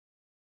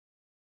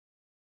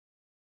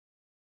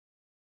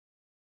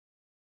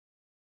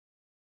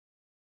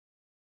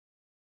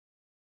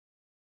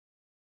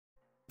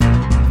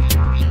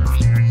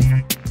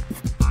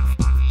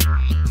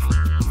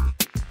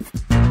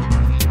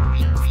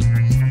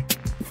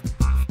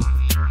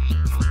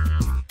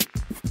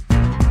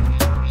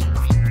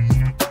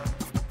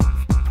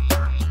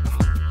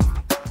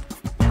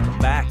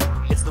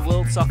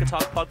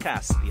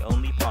Podcast, the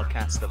only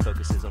podcast that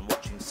focuses on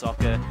watching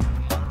soccer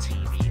on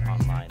TV,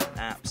 online, and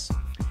apps.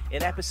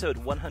 In episode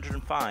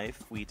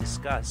 105, we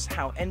discuss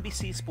how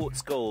NBC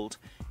Sports Gold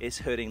is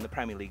hurting the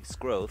Premier League's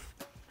growth,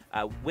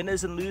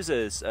 winners and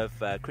losers of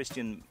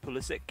Christian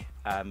Pulisic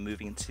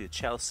moving to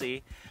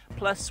Chelsea,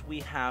 plus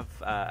we have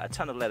a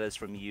ton of letters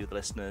from you, the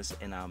listeners,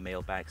 in our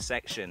mailbag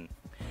section.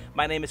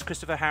 My name is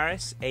Christopher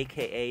Harris,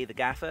 aka The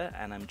Gaffer,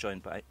 and I'm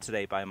joined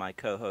today by my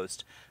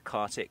co-host,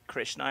 Kartik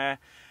Krishnaiyer.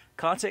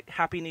 Kartik,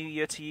 Happy New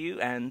Year to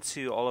you and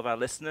to all of our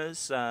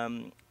listeners.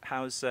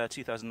 How's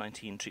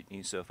 2019 treating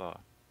you so far?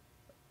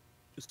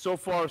 So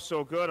far,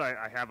 so good.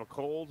 I have a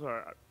cold.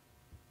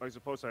 I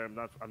suppose I'm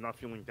not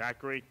feeling that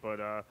great,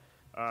 but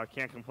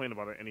can't complain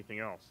about anything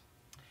else.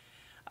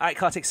 All right,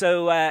 Kartik,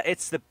 so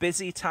it's the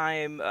busy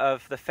time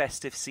of the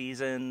festive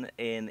season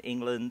in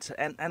England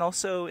and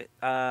also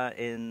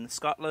in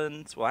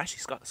Scotland. Well, actually,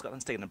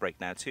 Scotland's taking a break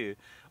now, too.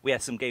 We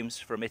had some games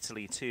from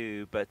Italy,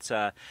 too. But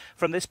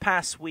from this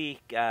past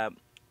week,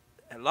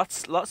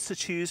 lots to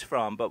choose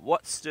from. But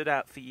what stood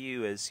out for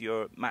you as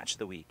your match of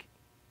the week?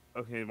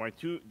 Okay,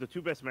 the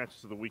two best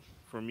matches of the week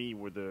for me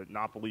were the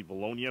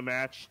Napoli-Bologna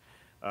match,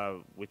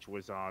 which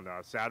was on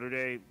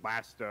Saturday,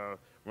 last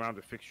round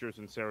of fixtures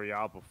in Serie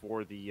A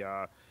before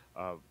the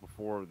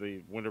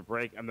winter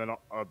break, and then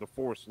the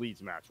Forest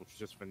Leeds match, which was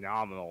just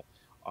phenomenal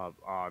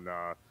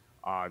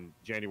on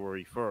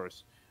January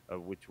 1st,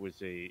 which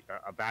was a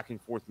back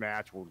and forth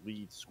match where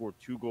Leeds scored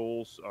 2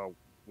 goals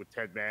with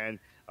Ted Mann,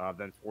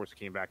 then Forest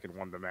came back and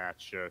won the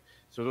match.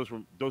 So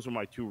those were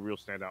my 2 real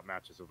standout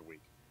matches of the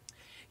week.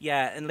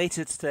 Yeah, and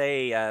later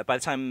today, by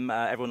the time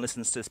everyone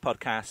listens to this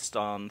podcast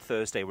on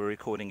Thursday, we're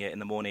recording it in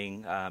the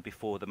morning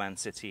before the Man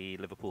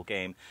City-Liverpool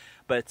game.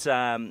 But,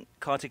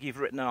 Kartik, you've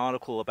written an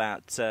article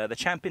about the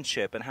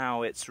Championship and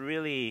how it's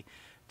really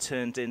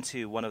turned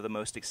into one of the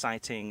most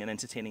exciting and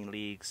entertaining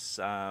leagues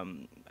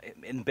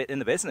in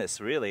the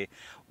business, really.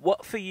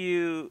 What, for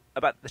you,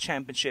 about the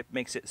Championship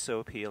makes it so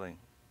appealing?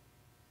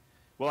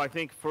 Well, I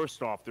think,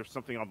 first off, there's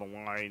something on the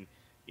line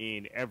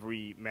in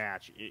every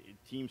match.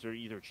 Teams are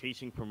either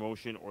chasing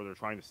promotion or they're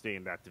trying to stay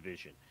in that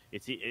division.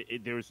 And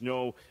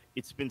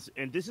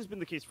this has been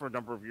the case for a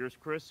number of years,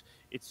 Chris.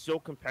 It's so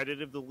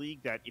competitive, the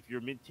league, that if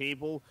you're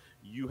mid-table,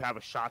 you have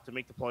a shot to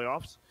make the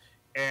playoffs,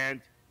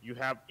 and you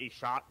have a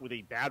shot with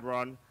a bad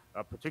run,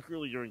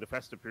 particularly during the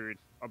festive period,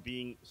 of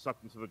being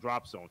sucked into the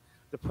drop zone.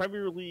 The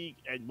Premier League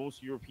and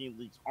most European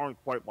leagues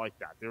aren't quite like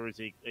that. There is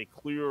a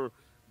clear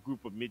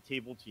group of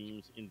mid-table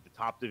teams in the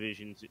top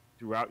divisions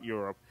throughout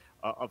Europe,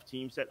 of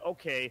teams that,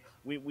 okay,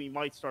 we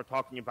might start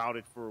talking about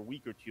it for a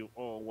week or two.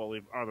 Oh, well,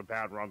 they're on a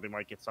bad run, they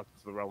might get sucked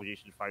into the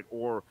relegation fight,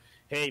 or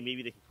hey,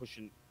 maybe they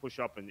can push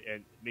up and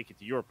make it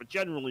to Europe. But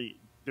generally,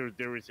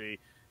 there is a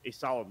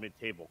solid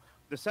mid-table.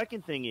 The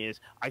second thing is,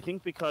 I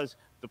think because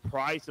the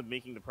prize of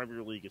making the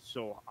Premier League is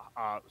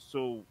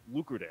so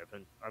lucrative,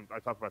 and I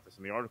talk about this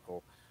in the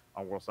article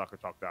on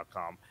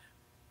WorldSoccerTalk.com,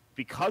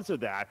 because of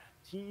that,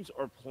 teams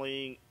are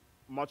playing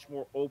much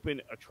more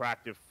open,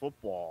 attractive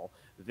football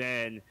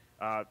than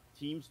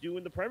teams do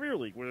in the Premier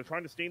League, where they're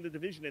trying to stay in the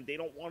division and they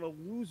don't want to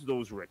lose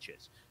those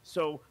riches.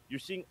 So you're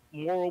seeing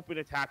more open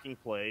attacking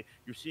play,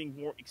 you're seeing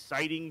more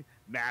exciting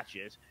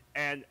matches,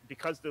 and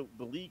because the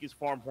league is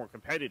far more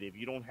competitive,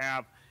 you don't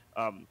have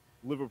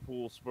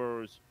Liverpool,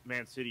 Spurs,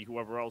 Man City,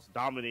 whoever else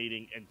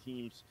dominating, and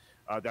teams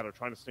that are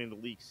trying to stay in the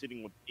league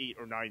sitting with 8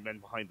 or 9 men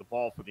behind the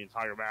ball for the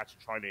entire match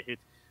and trying to hit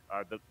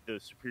the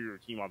superior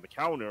team on the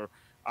counter.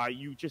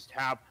 You just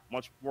have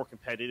much more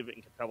competitive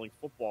and compelling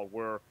football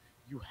where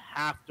you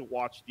have to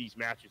watch these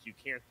matches. You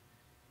can't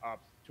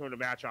turn a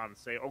match on and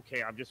say,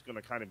 okay, I'm just going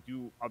to kind of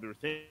do other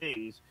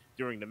things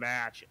during the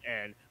match,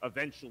 and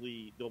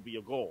eventually there'll be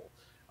a goal.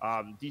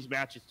 These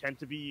matches tend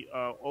to be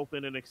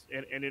open and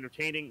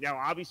entertaining. Now,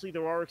 obviously,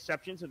 there are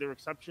exceptions, and there are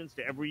exceptions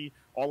to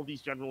all of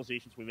these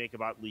generalizations we make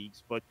about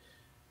leagues, but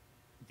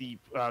the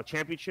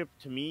Championship,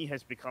 to me,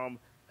 has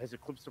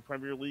eclipsed the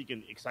Premier League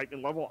in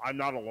excitement level. I'm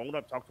not alone.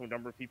 I've talked to a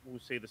number of people who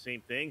say the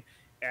same thing.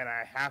 And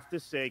I have to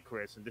say,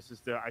 Chris, and this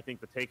is I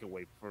think the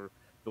takeaway for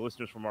the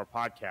listeners from our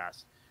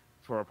podcast,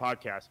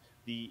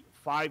 the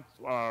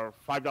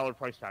 $5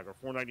 price tag or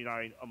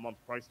 $4.99 a month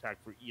price tag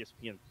for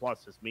ESPN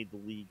Plus has made the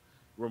league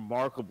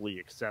remarkably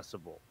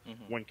accessible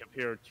when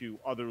compared to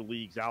other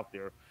leagues out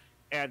there.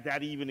 And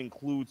that even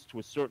includes, to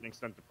a certain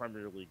extent, the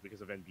Premier League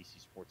because of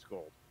NBC Sports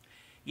Gold.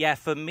 Yeah,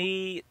 for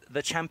me,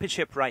 the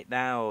Championship right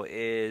now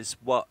is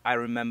what I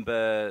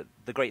remember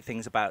the great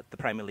things about the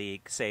Premier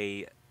League,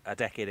 say, a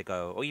decade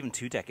ago, or even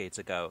 2 decades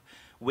ago,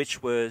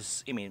 which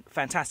was,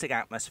 fantastic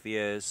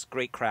atmospheres,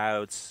 great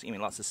crowds,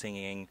 lots of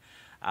singing,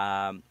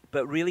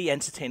 but really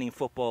entertaining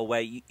football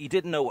where you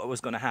didn't know what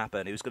was going to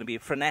happen. It was going to be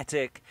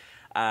frenetic,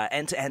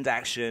 end-to-end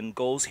action,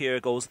 goals here,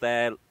 goals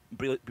there,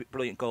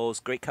 brilliant goals,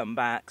 great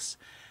comebacks.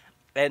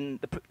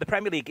 And the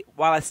Premier League,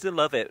 while I still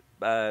love it,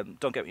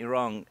 don't get me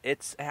wrong,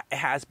 it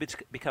has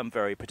become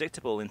very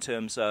predictable in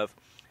terms of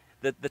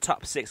the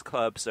top 6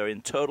 clubs are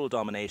in total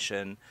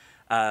domination.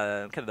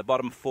 Kind of the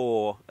bottom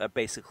 4 are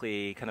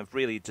basically kind of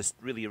really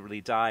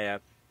dire.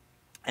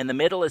 And the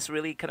middle is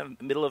really kind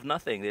of middle of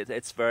nothing.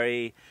 It's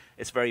very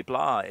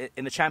blah.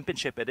 In the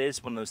championship, it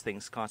is one of those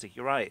things, Kartik,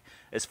 you're right.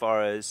 As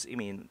far as,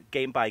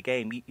 game by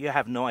game, you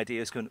have no idea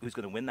who's going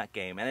to win that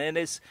game. And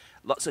it is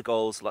lots of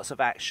goals, lots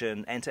of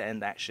action,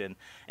 end-to-end action.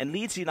 And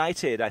Leeds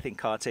United, I think,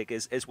 Kartik,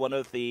 is one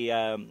of the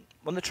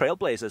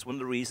trailblazers, one of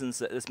the reasons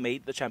that has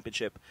made the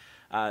championship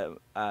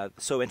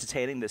so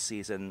entertaining this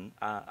season,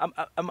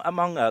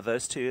 among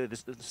others, too.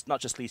 It's not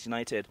just Leeds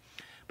United.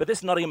 But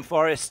this Nottingham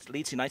Forest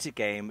Leeds United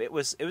game, it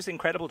was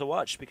incredible to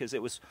watch because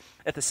it was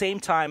at the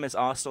same time as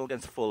Arsenal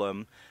against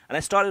Fulham, and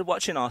I started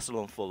watching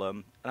Arsenal and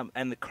Fulham,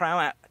 and the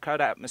crowd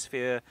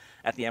atmosphere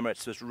at the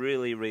Emirates was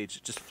really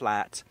just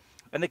flat,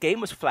 and the game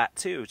was flat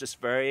too,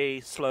 just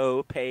very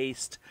slow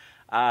paced,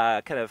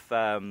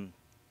 passing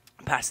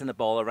the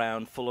ball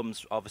around.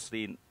 Fulham's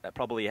obviously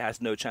probably has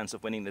no chance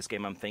of winning this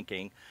game, I'm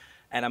thinking.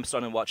 And I'm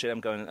starting to watch it.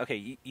 I'm going,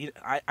 okay,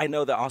 I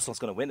know that Arsenal's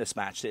going to win this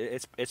match.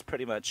 It's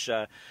pretty much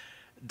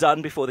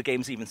done before the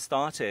game's even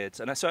started.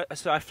 And so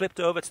I flipped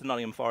over to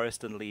Nottingham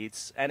Forest and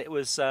Leeds, and it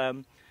was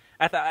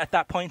at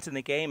that point in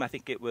the game, I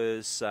think it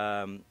was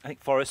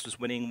Forest was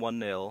winning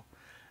 1-0.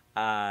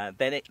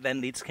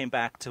 Then Leeds came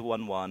back to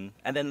 1-1,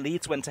 and then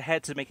Leeds went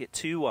ahead to make it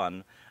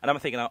 2-1. And I'm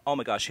thinking, oh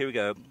my gosh, here we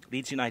go,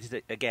 Leeds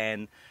United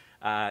again,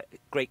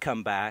 great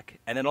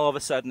comeback. And then all of a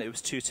sudden it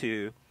was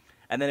 2-2,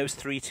 and then it was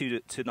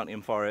 3-2 to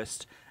Nottingham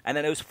Forest, and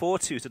then it was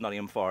 4-2 to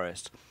Nottingham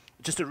Forest.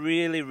 Just a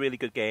really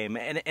good game,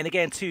 and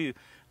again too.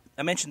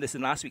 I mentioned this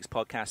in last week's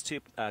podcast too,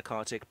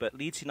 Kartik, but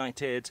Leeds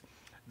United,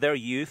 their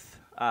youth,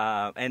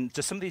 and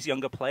just some of these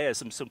younger players,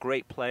 some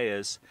great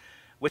players,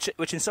 which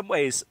in some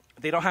ways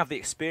they don't have the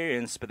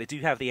experience, but they do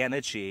have the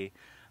energy,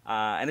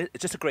 and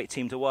it's just a great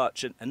team to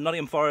watch. And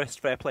Nottingham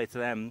Forest, fair play to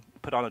them,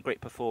 put on a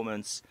great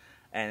performance.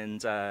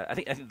 And I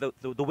think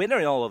the winner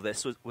in all of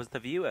this was the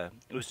viewer.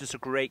 It was just a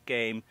great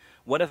game,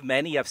 one of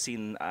many I've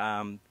seen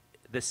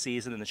this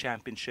season in the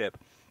Championship.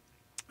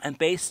 And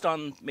based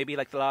on maybe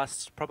like the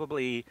last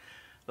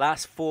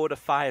 4 to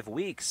 5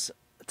 weeks,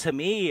 to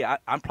me,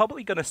 I'm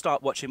probably going to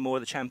start watching more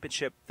of the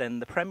Championship than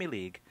the Premier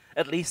League.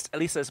 At least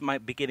as my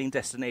beginning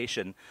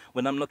destination.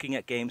 When I'm looking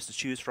at games to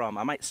choose from,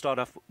 I might start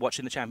off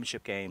watching the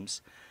Championship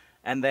games,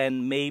 and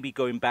then maybe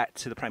going back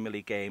to the Premier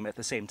League game at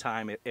the same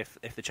time if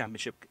the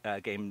Championship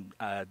game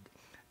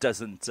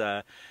doesn't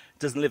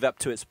live up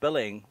to its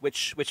billing.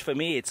 Which for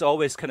me, it's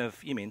always kind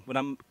of, when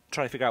I'm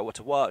trying to figure out what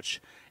to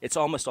watch, it's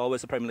almost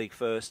always the Premier League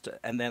first,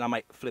 and then I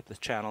might flip the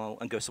channel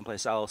and go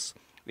someplace else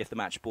if the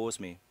match bores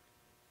me.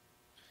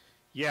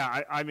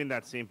 Yeah, I'm in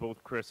that same boat,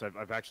 Chris.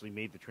 I've actually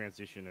made the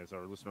transition, as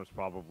our listeners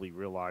probably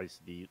realized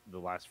the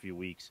last few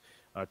weeks,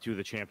 to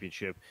the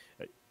Championship.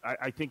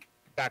 I think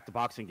back to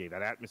Boxing Day,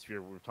 that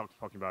atmosphere we were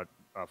talking about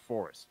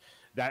Forest,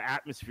 that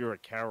atmosphere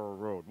at Carrow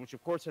Road, which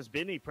of course has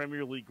been a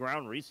Premier League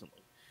ground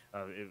recently.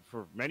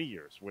 For many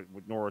years, with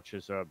Norwich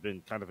has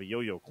been kind of a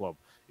yo-yo club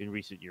in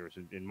recent years,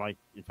 and might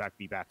in fact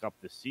be back up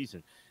this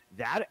season.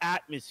 That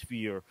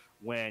atmosphere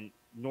when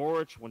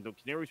the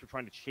Canaries were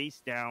trying to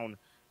chase down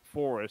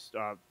Forest,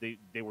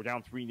 they were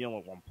down 3-0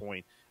 at one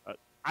point.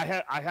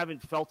 I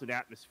haven't felt an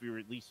atmosphere,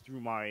 at least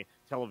through my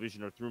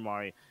television or through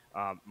my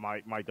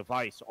my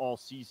device, all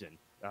season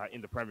in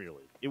the Premier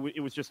League.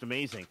 It was just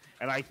amazing,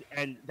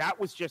 and that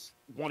was just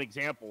one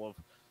example of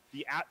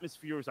the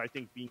atmospheres, I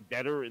think, being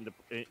better in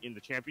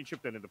the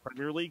Championship than in the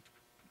Premier League.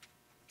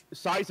 The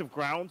size of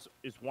grounds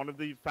is one of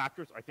the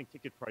factors. I think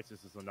ticket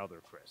prices is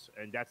another, Chris.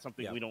 And that's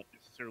something we don't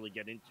necessarily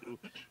get into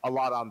a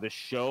lot on this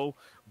show.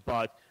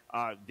 But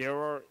there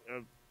are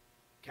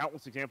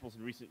countless examples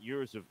in recent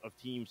years of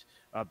teams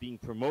being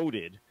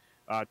promoted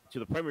to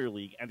the Premier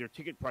League, and their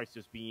ticket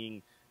prices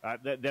being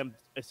them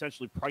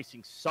essentially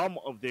pricing some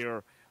of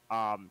their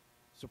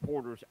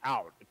supporters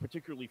out,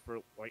 particularly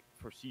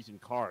for season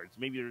cards.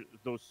 Maybe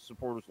those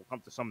supporters will come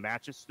to some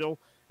matches still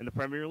in the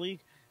Premier League,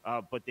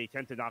 but they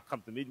tend to not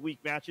come to midweek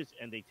matches,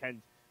 and they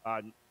tend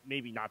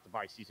maybe not to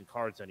buy season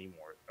cards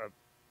anymore.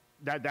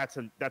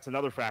 That's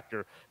another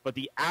factor. But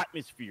the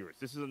atmospheres,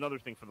 this is another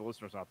thing for the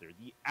listeners out there.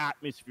 The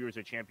atmospheres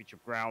at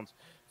Championship grounds,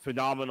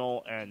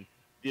 phenomenal, and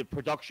the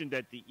production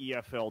that the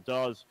EFL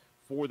does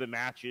for the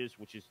matches,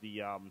 which is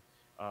the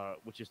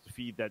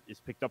feed that is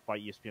picked up by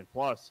ESPN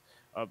Plus,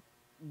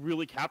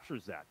 really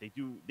captures that.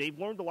 They've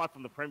learned a lot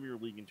from the Premier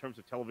League in terms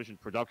of television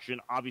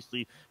production.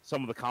 Obviously,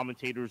 some of the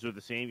commentators are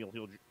the same. You'll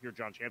hear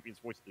John Champion's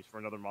voice at least for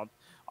another month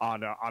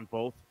on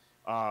both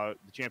the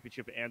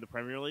Championship and the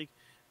Premier League.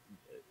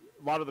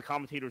 A lot of the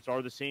commentators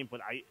are the same,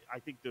 but I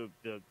think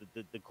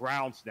the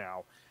grounds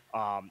now,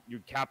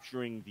 you're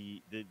capturing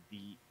the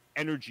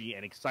energy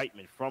and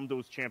excitement from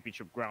those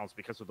Championship grounds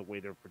because of the way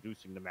they're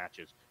producing the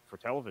matches for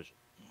television.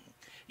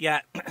 Yeah,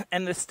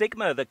 and the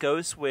stigma that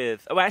goes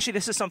with... Oh, actually,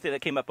 this is something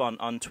that came up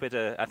on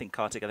Twitter, I think,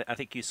 Kartik. I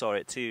think you saw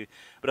it too.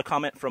 But a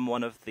comment from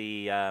one of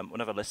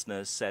our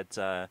listeners said,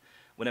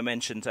 when I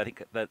mentioned, I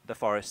think, the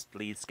Forest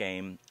Leeds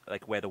game,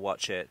 like where to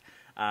watch it,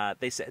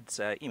 they said,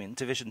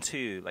 Division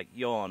 2, like,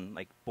 yawn,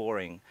 like,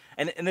 boring.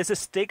 And there's a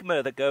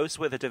stigma that goes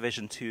with a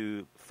Division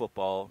 2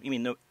 football.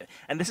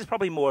 And this is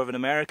probably more of an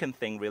American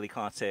thing, really,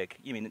 Kartik.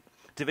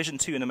 Division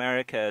Two in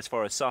America, as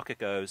far as soccer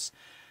goes,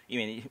 you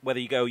mean whether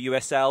you go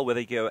USL,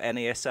 whether you go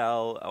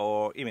NASL,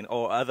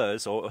 or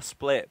others, or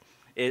split,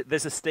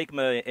 there's a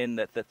stigma in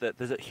that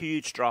there's a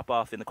huge drop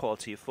off in the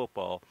quality of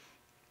football.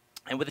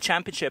 And with the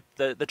Championship,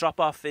 the drop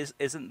off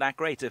isn't that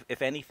great.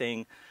 If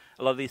anything,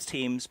 a lot of these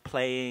teams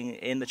playing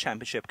in the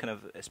Championship, kind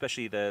of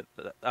especially the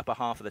upper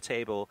half of the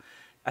table,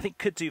 I think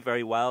could do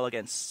very well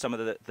against some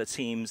of the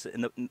teams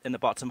in the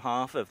bottom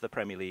half of the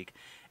Premier League.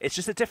 It's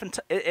just it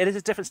is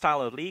a different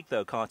style of league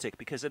though, Kartik,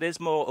 because it is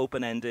more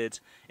open-ended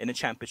in the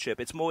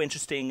Championship. It's more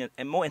interesting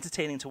and more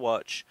entertaining to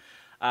watch.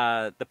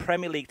 The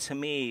Premier League, to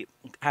me,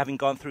 having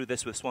gone through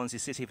this with Swansea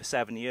City for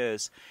 7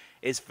 years,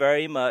 is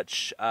very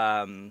much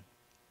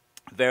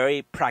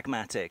very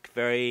pragmatic.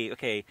 Very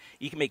okay.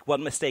 You can make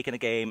one mistake in a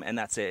game and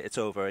that's it. It's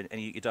over, and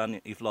you're done.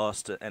 You've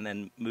lost, and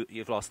then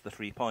you've lost the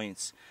 3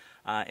 points.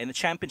 In the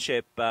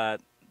Championship,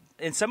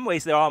 in some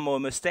ways there are more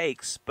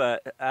mistakes,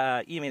 but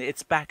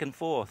it's back and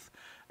forth,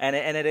 and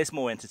it is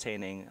more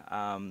entertaining.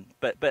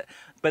 But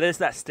there's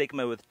that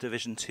stigma with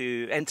Division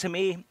 2, and to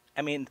me,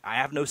 I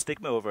have no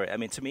stigma over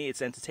it. To me,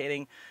 it's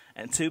entertaining,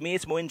 and to me,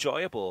 it's more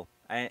enjoyable.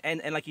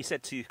 And like you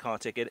said too,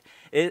 Kartik,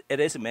 it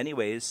is in many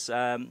ways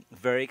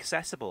very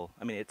accessible.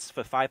 It's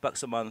for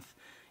 $5 a month.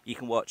 You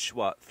can watch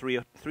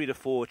three to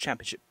four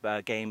Championship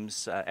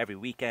games every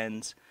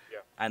weekend.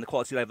 And the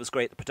quality level is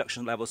great, the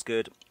production level is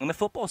good, and the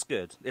football's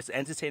good. It's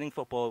entertaining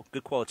football,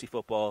 good quality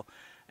football,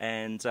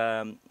 and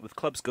with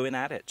clubs going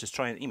at it, just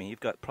trying.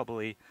 You've got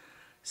probably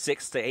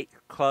 6 to 8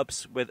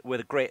 clubs with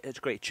a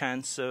great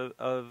chance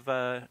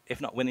of if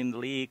not winning the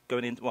league,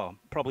 going into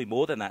probably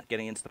more than that,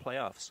 getting into the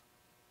playoffs.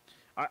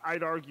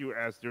 I'd argue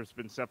as there's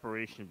been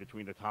separation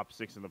between the top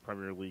 6 in the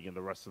Premier League and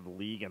the rest of the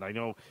league, and I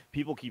know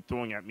people keep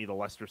throwing at me the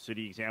Leicester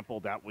City example.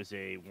 That was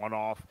a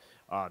one-off.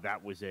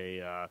 That was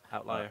a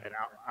outlier,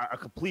 a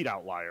complete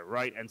outlier,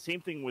 right? And same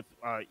thing with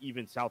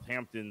even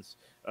Southampton's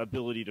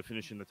ability to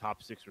finish in the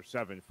top 6 or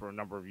 7 for a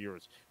number of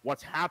years.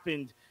 What's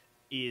happened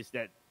is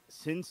that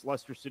since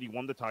Leicester City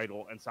won the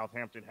title and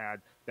Southampton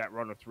had that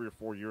run of 3 or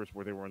 4 years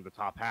where they were in the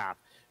top half,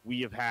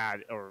 we have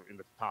had, or in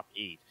the top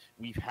 8,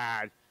 we've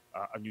had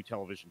a new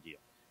television deal.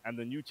 And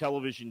the new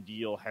television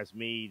deal has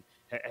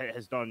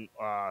done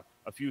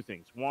a few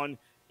things. One,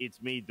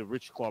 it's made the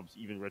rich clubs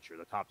even richer,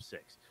 the top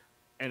 6.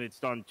 And it's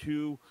done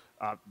two,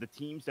 the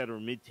teams that are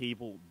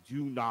mid-table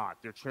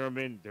their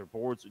chairman, their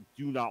boards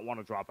do not want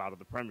to drop out of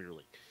the Premier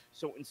League.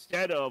 So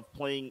instead of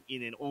playing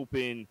in an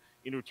open,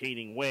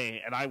 entertaining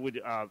way, and I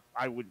would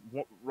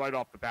right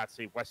off the bat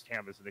say West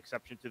Ham is an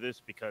exception to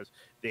this because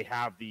they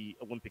have the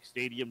Olympic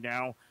Stadium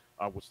now,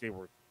 which they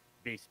were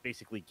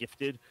basically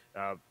gifted.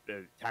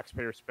 The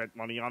taxpayers spent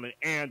money on it,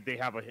 and they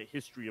have a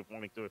history of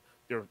wanting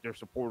their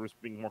supporters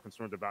being more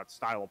concerned about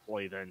style of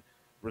play than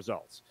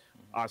results.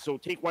 So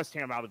take West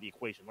Ham out of the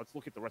equation. Let's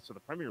look at the rest of the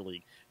Premier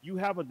League. You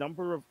have a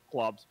number of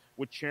clubs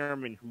with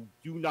chairmen who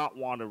do not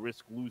want to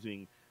risk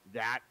losing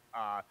that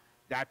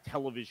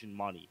television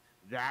money,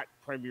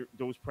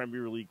 those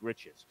Premier League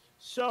riches.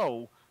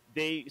 So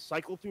they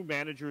cycle through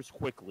managers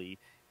quickly.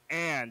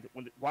 And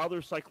while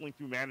they're cycling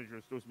through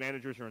managers, those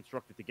managers are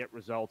instructed to get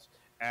results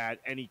at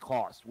any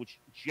cost, which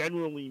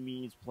generally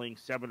means playing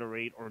 7 or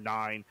 8 or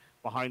 9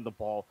 behind the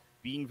ball,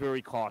 being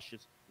very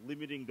cautious,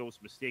 limiting those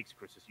mistakes,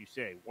 Chris, as you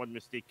say. One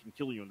mistake can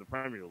kill you in the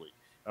Premier League.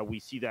 We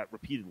see that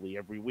repeatedly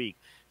every week.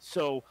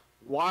 So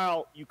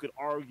while you could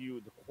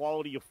argue the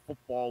quality of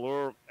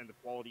footballer and the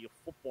quality of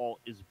football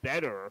is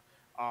better,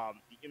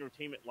 the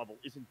entertainment level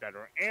isn't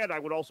better. And I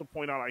would also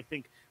point out, I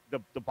think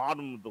the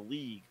bottom of the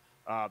league,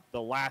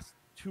 the last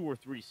 2 or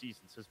 3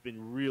 seasons has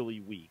been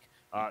really weak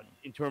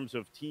in terms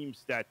of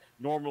teams that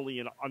normally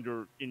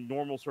in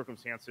normal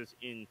circumstances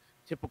in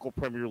typical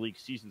Premier League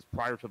seasons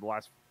prior to the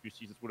last few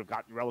seasons would have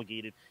gotten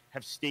relegated,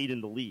 have stayed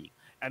in the league.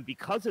 And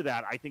because of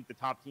that, I think the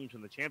top teams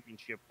in the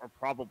Championship are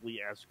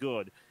probably as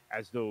good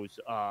as those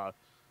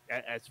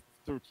as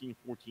 13,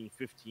 14,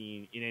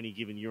 15 in any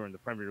given year in the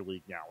Premier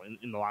League now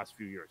in the last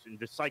few years. In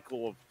the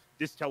cycle of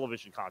this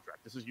television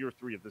contract, this is year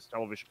 3 of this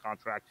television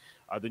contract.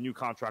 The new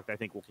contract, I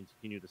think, will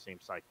continue the same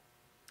cycle.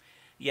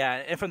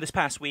 Yeah, and from this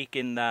past week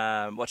in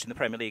watching the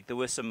Premier League, there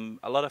were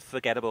a lot of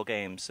forgettable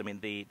games.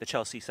 The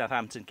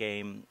Chelsea-Southampton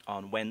game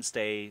on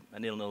Wednesday, a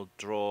 0-0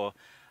 draw.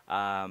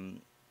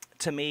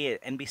 To me,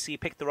 NBC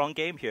picked the wrong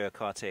game here,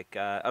 Kartik.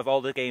 Of all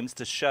the games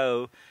to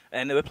show,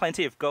 and there were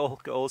plenty of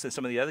goals in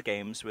some of the other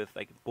games with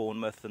like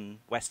Bournemouth and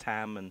West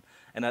Ham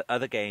and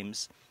other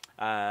games.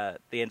 They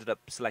ended up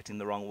selecting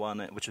the wrong one,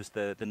 which was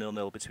the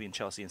 0-0 between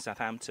Chelsea and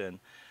Southampton.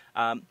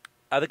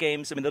 Other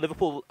games, the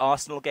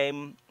Liverpool-Arsenal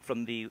game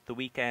from the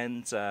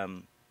weekend,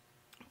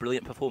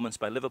 brilliant performance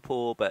by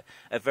Liverpool, but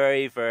a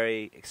very,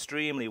 very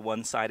extremely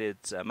one-sided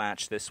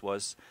match this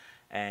was.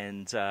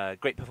 And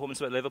great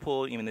performance by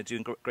Liverpool. They're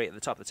doing great at the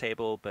top of the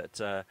table,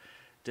 but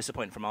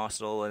disappointing from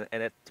Arsenal.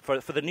 And for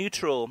the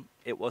neutral,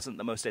 it wasn't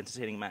the most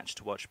entertaining match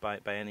to watch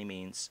by any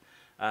means.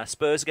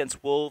 Spurs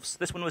against Wolves.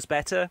 This one was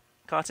better,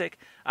 Kartik.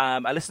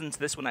 I listened to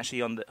this one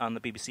actually on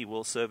the BBC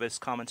World Service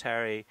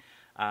commentary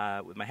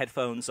with my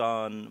headphones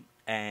on,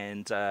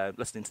 and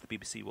listening to the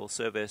BBC World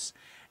Service.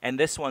 And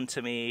this one,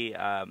 to me,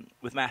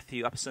 with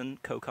Matthew Upson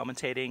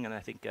co-commentating, and I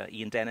think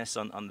Ian Dennis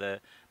on the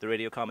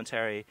radio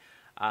commentary,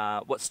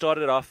 what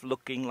started off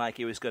looking like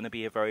it was going to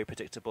be a very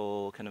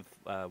predictable kind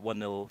of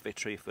 1-0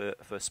 victory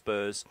for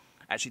Spurs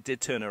actually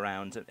did turn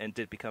around and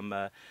did become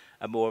a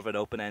more of an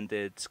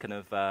open-ended kind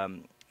of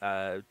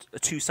a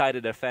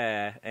two-sided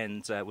affair,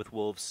 and with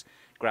Wolves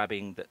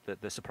grabbing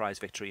the surprise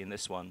victory in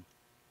this one.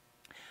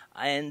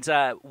 And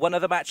one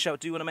other match I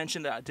do want to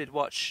mention that I did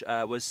watch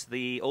was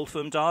the Old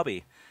Firm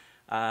derby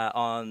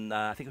on,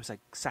 I think it was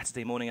like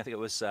Saturday morning. I think it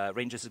was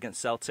Rangers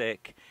against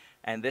Celtic,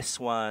 and this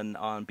one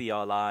on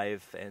BR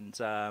Live, and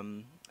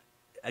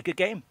a good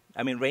game.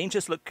 I mean,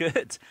 Rangers looked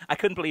good. I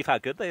couldn't believe how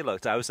good they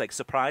looked. I was like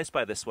surprised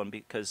by this one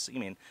because, I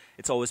mean,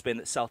 it's always been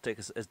that Celtic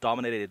has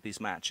dominated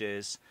these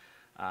matches.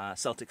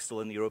 Celtic's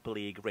still in the Europa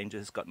League.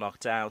 Rangers got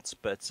knocked out,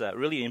 but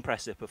really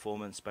impressive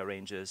performance by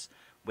Rangers,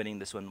 winning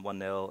this one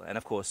 1-0. And,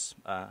 of course,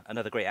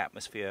 another great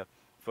atmosphere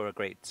for a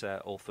great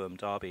Old Firm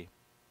derby.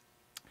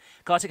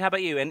 Kartik, how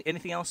about you?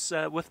 Anything else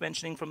worth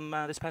mentioning from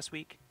this past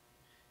week?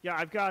 Yeah,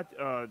 I've got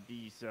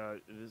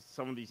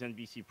some of these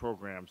NBC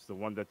programs. The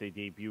one that they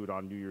debuted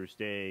on New Year's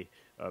Day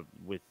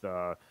with,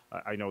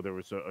 I know there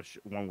was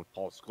one with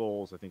Paul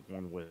Scholes. I think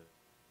one with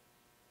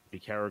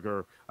Vic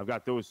Carragher. I've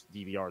got those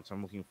DVRs. So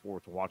I'm looking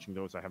forward to watching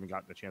those. I haven't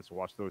gotten a chance to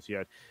watch those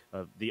yet.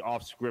 The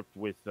off script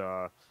with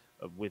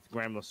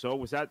Graham Lasso,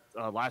 was that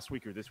last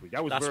week or this week?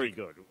 That was very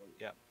good.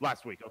 Yeah,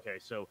 last week. Okay,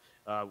 so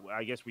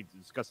I guess we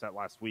discussed that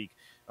last week,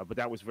 but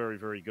that was very,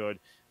 very good.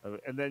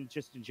 And then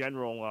just in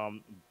general,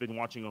 been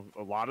watching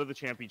a lot of the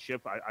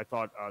championship. I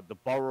thought the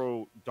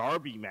Borough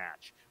Derby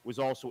match was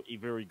also a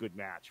very good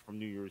match from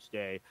New Year's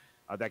Day.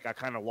 That got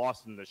kind of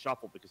lost in the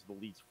shuffle because of the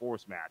Leeds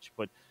Forest match,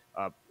 but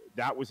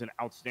that was an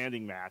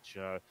outstanding match,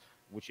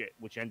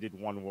 which ended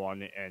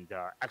 1-1 and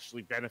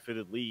actually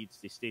benefited Leeds.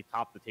 They stayed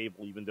top of the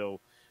table, even though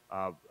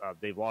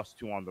they lost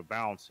 2 on the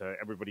bounce.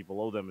 Everybody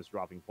below them is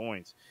dropping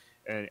points,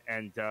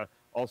 and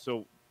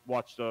also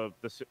watched a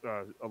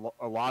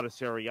lot of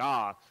Serie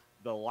A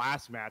the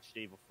last match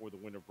day before the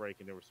winter break,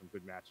 and there were some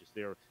good matches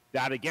there.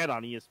 That again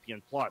on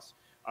ESPN Plus.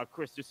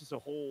 Chris, this is a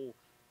whole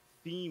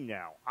theme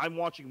now. I'm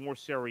watching more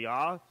Serie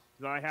A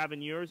than I have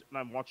in years, and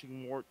I'm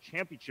watching more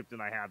Championship than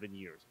I have in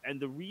years.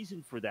 And the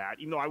reason for that,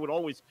 even though I would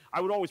always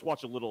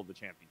watch a little of the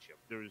Championship,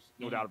 there's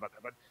no doubt about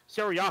that. But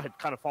Serie A had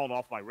kind of fallen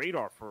off my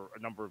radar for a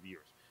number of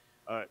years.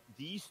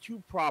 These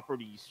two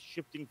properties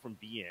shifting from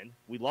BN,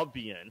 we love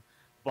BN,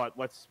 but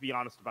let's be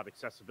honest about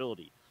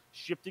accessibility.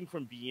 Shifting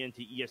from BN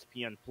to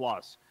ESPN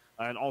Plus,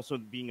 and also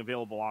being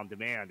available on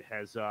demand,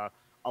 has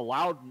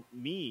allowed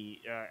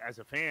me as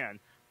a fan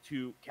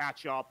to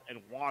catch up and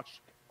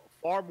watch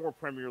far more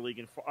Premier League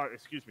and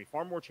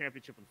far more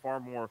Championship and far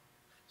more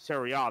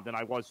Serie A than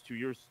I was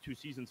 2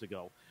 seasons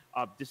ago.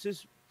 This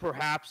is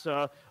perhaps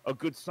a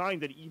good sign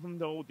that even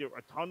though there are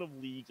a ton of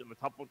leagues and a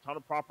ton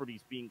of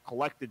properties being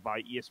collected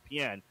by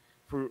ESPN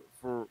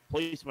for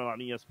placement on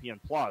ESPN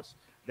Plus,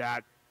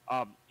 that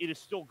it is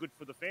still good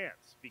for the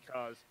fans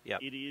because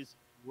it is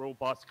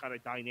robust, kind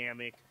of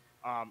dynamic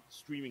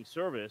streaming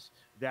service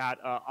that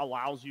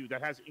allows you,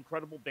 that has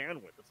incredible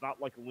bandwidth. It's not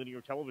like a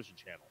linear television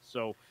channel.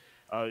 So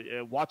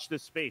watch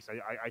this space.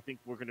 I think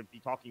we're going to be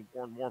talking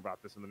more and more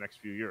about this in the next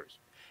few years.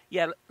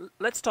 Yeah,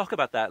 let's talk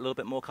about that a little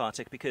bit more,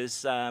 Kartik,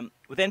 because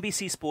with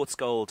NBC Sports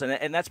Gold,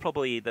 and that's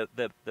probably the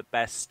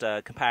best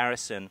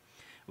comparison,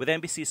 with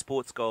NBC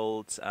Sports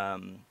Gold,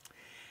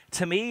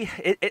 to me,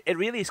 it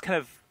really is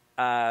kind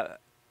of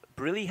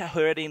really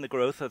hurting the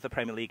growth of the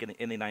Premier League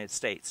in the United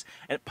States.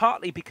 And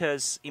partly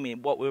because, I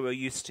mean, what we were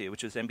used to,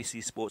 which was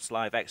NBC Sports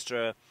Live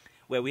Extra,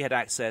 where we had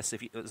access,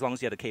 as long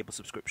as you had a cable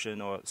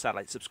subscription or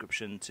satellite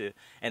subscription to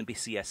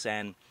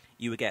NBCSN,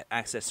 you would get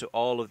access to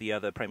all of the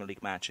other Premier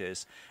League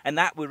matches. And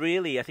that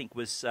really, I think,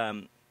 was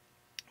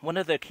one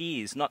of their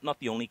keys, not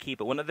the only key,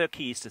 but one of their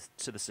keys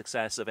to the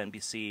success of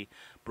NBC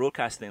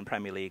broadcasting in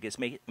Premier League is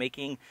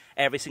making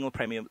every single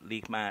Premier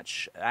League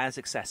match as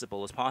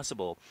accessible as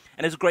possible.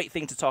 And it's a great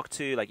thing to talk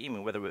to, like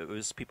even whether it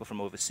was people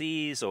from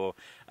overseas or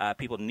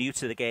people new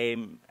to the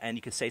game, and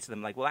you could say to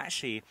them, like, well,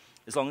 actually,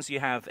 as long as you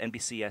have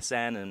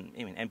NBCSN and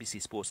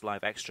NBC Sports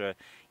Live Extra,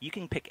 you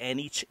can pick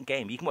any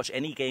game. You can watch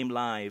any game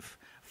live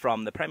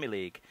from the Premier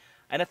League.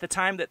 And at the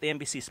time that the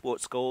NBC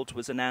Sports Gold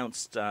was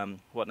announced, a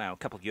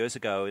couple of years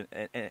ago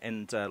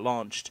and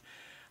launched,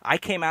 I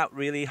came out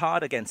really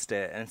hard against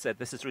it and said,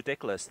 this is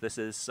ridiculous. This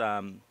is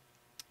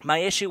my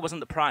issue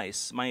wasn't the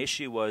price. My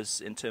issue was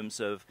in terms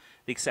of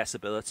the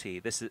accessibility.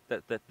 This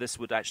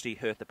would actually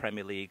hurt the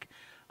Premier League,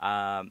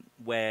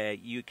 where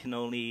you can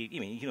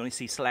only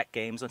see select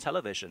games on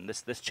television.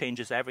 This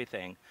changes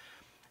everything,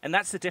 and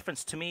that's the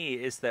difference to me.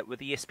 Is that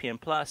with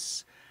ESPN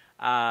Plus,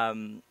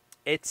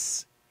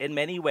 it's in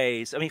many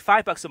ways, I mean,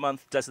 $5 a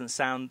month doesn't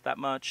sound that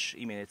much.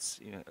 I mean, it's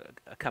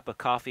a cup of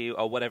coffee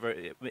or whatever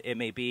it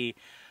may be.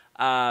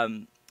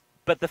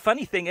 But the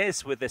funny thing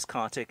is with this,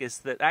 Kartik, is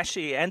that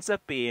actually it ends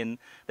up being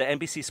that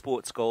NBC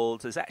Sports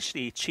Gold is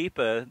actually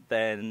cheaper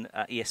than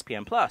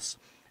ESPN Plus.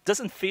 It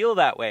doesn't feel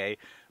that way,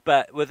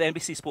 But with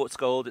NBC Sports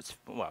Gold, it's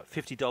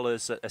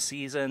 $50 a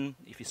season.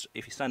 If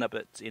you sign up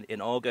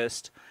in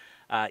August,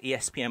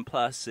 ESPN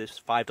Plus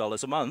is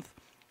 $5 a month.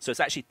 So it's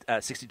actually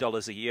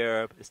 $60 a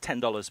year. It's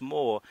 $10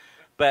 more.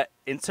 But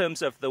in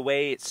terms of the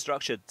way it's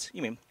structured,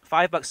 you mean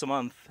 $5 a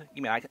month?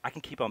 You mean I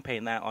can keep on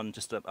paying that on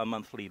just a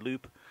monthly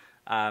loop.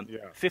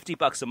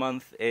 $50 a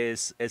month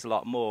is a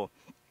lot more.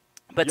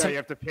 But you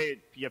have to pay it.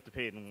 You have to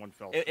pay it in one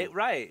fell swoop.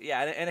 Right,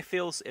 yeah, and it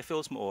feels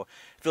more.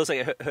 It feels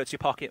like it hurts your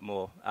pocket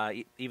more,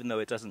 even though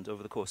it doesn't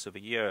over the course of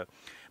a year.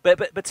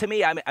 But to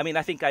me, I mean,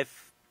 I think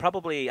I've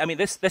probably. I mean,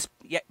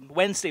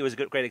 Wednesday was a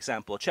great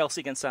example.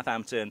 Chelsea against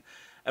Southampton,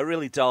 a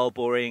really dull,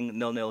 boring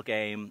 0-0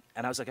 game,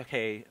 and I was like,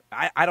 okay,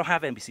 I don't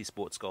have NBC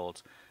Sports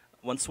Gold.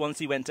 Once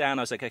Swansea went down,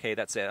 I was like, okay,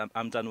 that's it.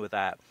 I'm done with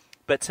that.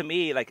 But to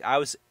me, like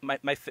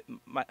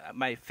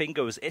my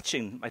finger was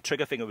itching. My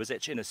trigger finger was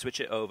itching to switch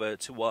it over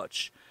to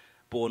watch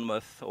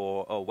Bournemouth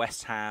or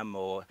West Ham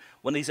or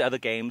one of these other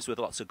games with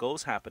lots of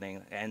goals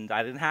happening, and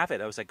I didn't have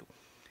it. I was like,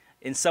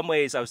 in some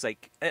ways, I was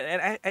like,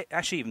 and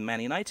actually even Man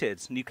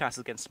United,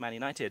 Newcastle against Man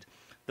United.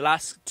 The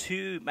last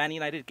two Man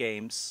United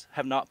games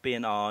have not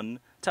been on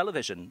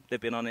television. They've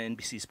been on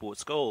NBC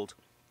Sports Gold.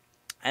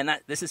 And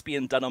this is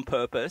being done on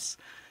purpose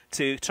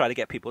to try to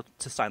get people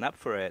to sign up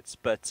for it.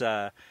 But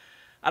I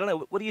don't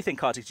know. What do you think,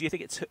 Kartik? Do you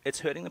think it's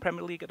hurting the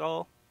Premier League at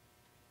all?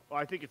 Well,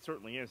 I think it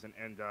certainly is,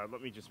 and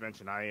let me just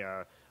mention,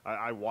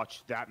 I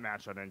watched that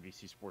match on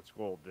NBC Sports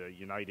Gold, the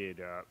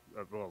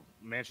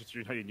Manchester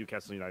United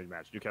Newcastle United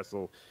match,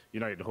 Newcastle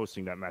United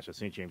hosting that match at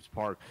St. James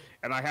Park,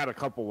 and I had a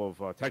couple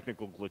of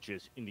technical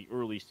glitches in the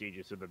early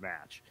stages of the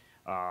match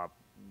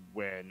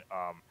when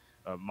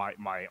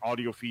my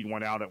audio feed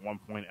went out at one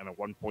point, and at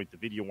one point the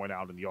video went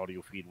out and the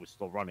audio feed was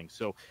still running.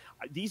 So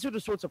these are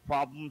the sorts of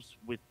problems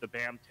with the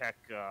BAMTech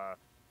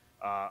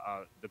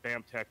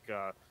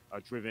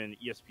driven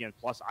ESPN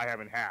Plus I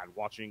haven't had,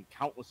 watching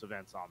countless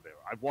events on there.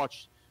 I've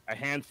watched a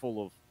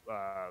handful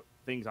of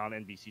things on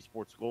NBC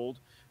Sports Gold,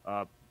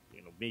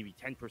 maybe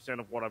 10%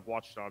 of what I've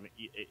watched on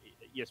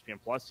ESPN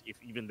Plus, if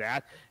even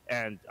that,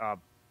 and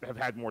have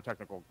had more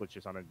technical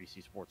glitches on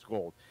NBC Sports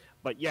Gold.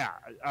 But yeah,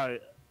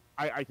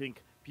 I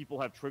think people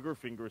have trigger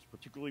fingers,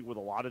 particularly with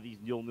a lot of these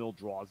 0-0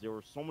 draws. There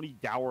are so many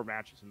dour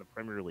matches in the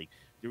Premier League.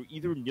 They're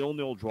either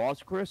 0-0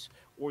 draws, Chris,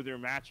 or they're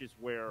matches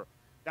where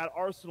that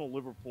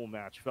Arsenal-Liverpool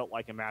match felt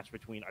like a match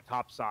between a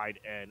top side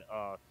and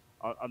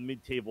a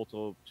mid-table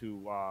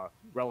to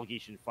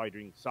relegation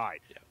fighting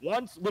side. Yeah.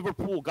 Once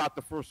Liverpool got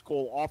the first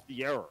goal off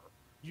the error,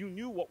 you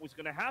knew what was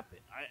going to happen.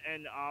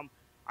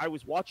 I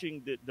was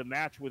watching the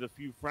match with a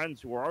few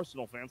friends who were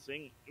Arsenal fans,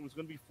 saying it was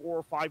going to be 4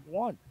 or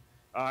 5-1.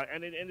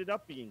 And it ended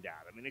up being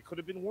that. I mean, it could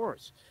have been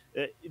worse.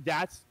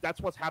 That's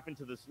what's happened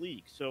to this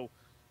league. So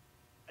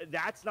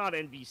that's not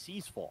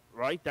NBC's fault,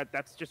 right?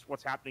 That's just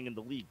what's happening in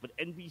the league. But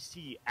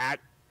NBC, at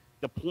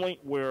the point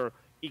where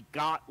it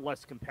got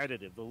less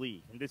competitive, the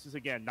league, and this is,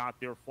 again, not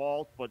their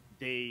fault, but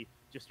their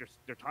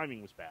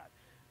timing was bad.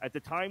 At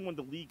the time when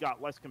the league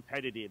got less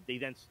competitive, they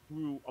then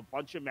threw a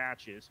bunch of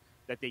matches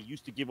that they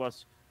used to give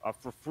us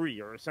for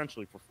free, or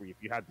essentially for free if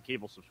you had the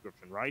cable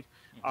subscription, right?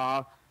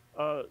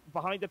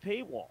 Behind a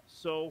paywall.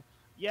 So,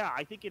 yeah,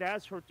 I think it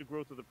has hurt the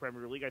growth of the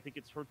Premier League. I think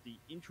it's hurt the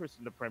interest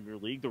in the Premier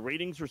League. The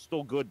ratings are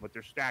still good, but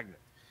they're stagnant.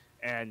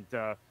 And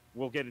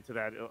we'll get into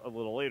that a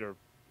little later.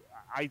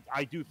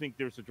 I do think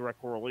there's a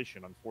direct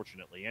correlation,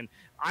 unfortunately. And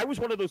I was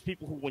one of those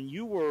people who, when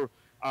you were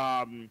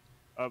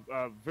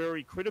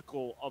very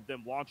critical of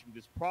them launching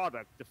this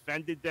product,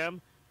 defended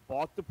them,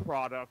 bought the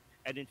product,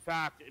 and in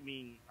fact, I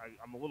mean,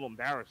 I'm a little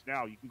embarrassed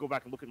now. You can go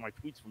back and look at my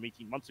tweets from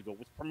 18 months ago,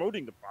 was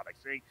promoting the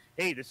product, saying,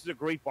 hey, this is a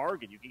great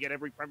bargain. You can get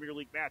every Premier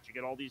League match. You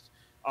get all these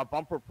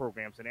bumper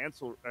programs and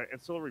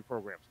ancillary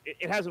programs.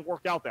 It hasn't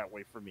worked out that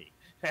way for me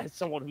as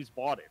someone who's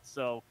bought it.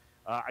 So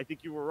I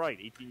think you were right.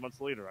 18 months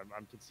later,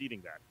 I'm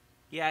conceding that.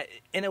 Yeah,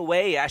 in a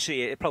way,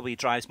 actually, it probably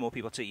drives more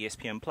people to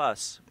ESPN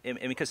Plus,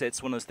 because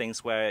it's one of those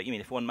things where,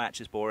 if one match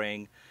is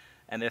boring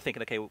and they're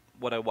thinking, okay,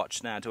 what do I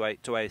watch now? Do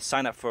I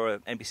sign up for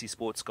NBC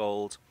Sports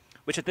Gold,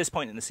 which at this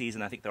point in the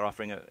season, I think they're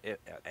offering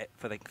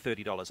for like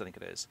 $30, I think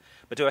it is.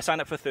 But do I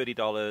sign up for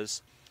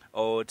 $30,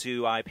 or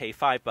do I pay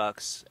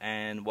 $5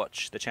 and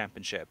watch the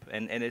championship?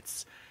 And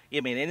it's,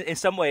 in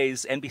some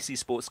ways, NBC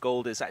Sports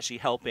Gold is actually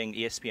helping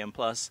ESPN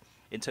Plus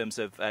in terms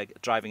of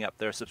driving up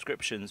their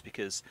subscriptions,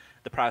 because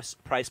the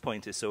price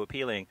point is so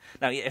appealing.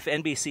 Now, if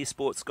NBC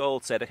Sports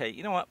Gold said, okay,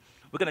 you know what,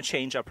 we're going to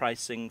change our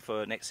pricing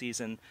for next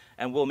season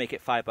and we'll make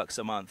it $5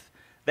 a month,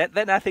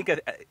 then I think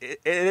it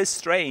is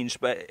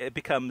strange, but it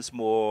becomes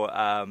more.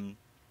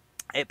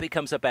 It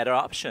becomes a better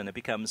option. It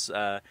becomes,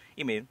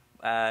 something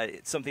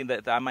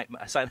that I might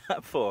sign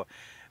up for.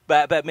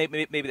 But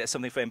maybe that's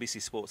something for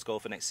NBC Sports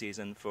Gold for next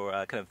season, for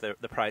kind of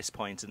the price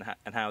point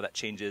and how that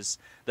changes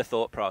the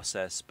thought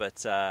process.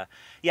 But I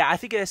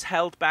think it has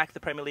held back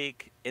the Premier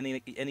League in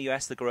the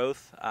US, the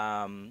growth.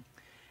 And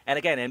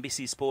again,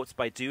 NBC Sports,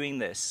 by doing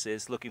this,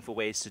 is looking for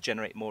ways to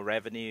generate more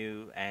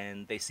revenue,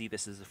 and they see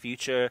this as a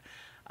future.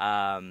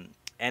 And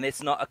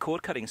it's not a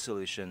cord-cutting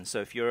solution. So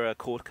if you're a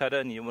cord cutter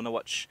and you want to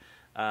watch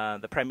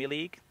the Premier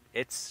League,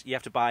 you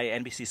have to buy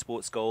NBC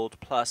Sports Gold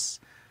plus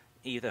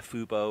either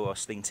Fubo or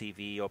Sling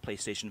TV or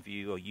PlayStation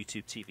View or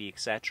YouTube TV,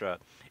 etc.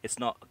 It's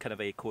not kind of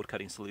a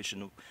cord-cutting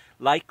solution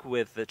like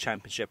with the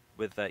Championship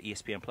with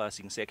ESPN Plus.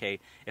 You can say, okay,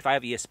 if I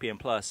have ESPN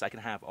Plus, I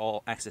can have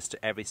all access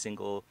to every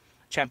single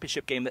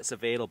Championship game that's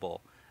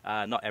available.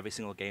 Not every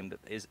single game that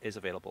is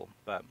available,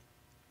 but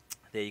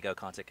there you go,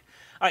 Kartik.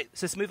 All right,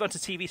 so let's move on to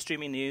TV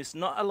streaming news.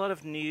 Not a lot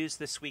of news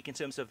this week in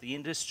terms of the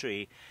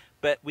industry,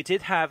 but we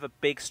did have a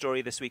big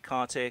story this week,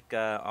 Kartik,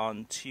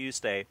 on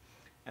Tuesday.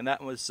 And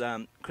that was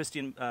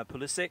Christian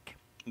Pulisic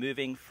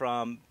moving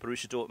from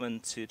Borussia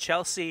Dortmund to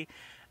Chelsea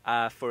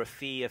for a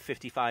fee of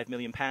 £55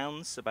 million,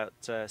 about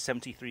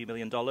 $73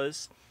 million,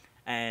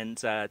 and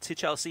to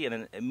Chelsea, and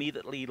then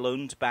immediately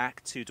loaned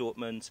back to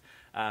Dortmund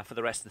for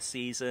the rest of the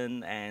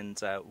season,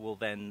 and will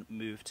then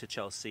move to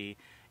Chelsea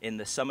in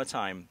the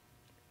summertime.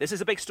 This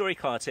is a big story,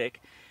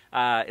 Kartik,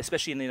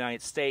 especially in the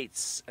United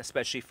States,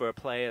 especially for a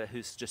player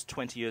who's just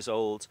 20 years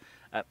old,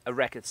 a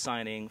record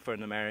signing for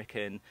an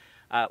American.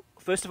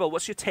 First of all,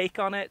 what's your take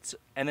on it?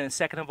 And then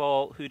second of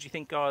all, who do you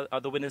think are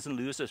the winners and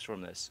losers from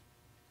this?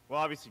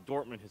 Well, obviously,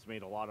 Dortmund has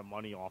made a lot of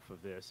money off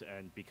of this,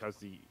 and because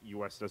the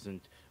U.S.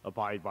 doesn't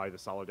abide by the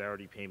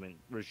solidarity payment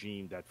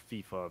regime that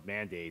FIFA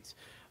mandates,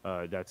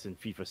 that's in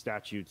FIFA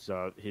statutes,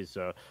 his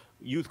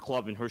youth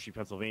club in Hershey,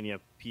 Pennsylvania,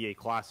 PA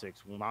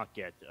Classics, will not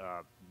get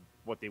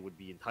what they would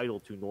be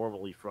entitled to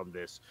normally from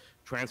this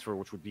transfer,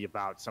 which would be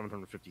about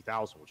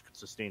 $750,000, which could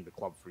sustain the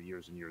club for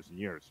years and years and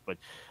years. But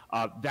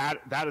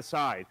that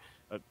aside,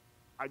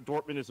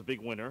 Dortmund is a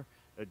big winner.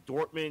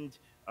 Dortmund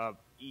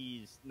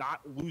is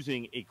not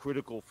losing a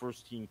critical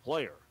first-team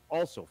player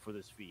also for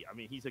this fee. I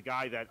mean, he's a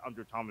guy that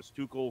under Thomas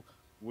Tuchel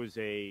was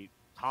a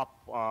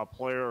top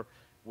player,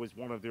 was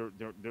one of their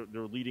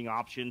leading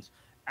options.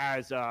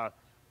 As the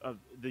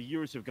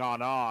years have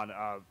gone on,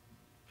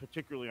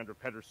 particularly under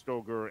Peter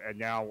Stoger and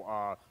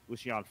now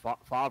Lucien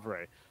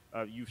Favre,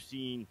 you've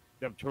seen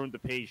them turn the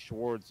page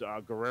towards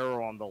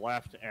Guerrero on the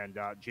left and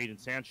Jadon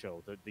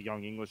Sancho, the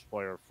young English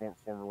player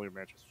formerly of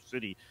Manchester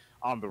City,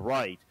 on the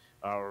right,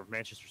 or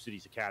Manchester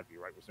City's academy,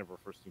 right? Was never a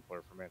first-team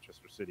player for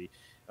Manchester City.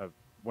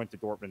 Went to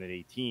Dortmund at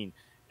 18.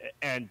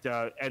 And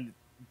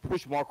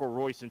pushed Marco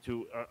Reus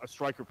into a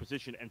striker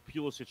position, and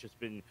Pulisic has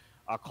been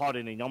caught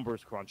in a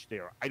numbers crunch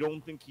there. I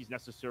don't think he's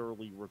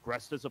necessarily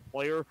regressed as a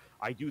player.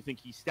 I do think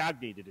he's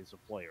stagnated as a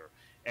player.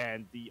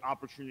 And the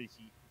opportunities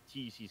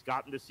he's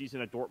gotten this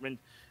season at Dortmund,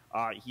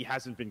 he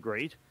hasn't been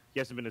great. He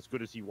hasn't been as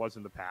good as he was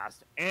in the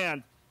past.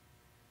 And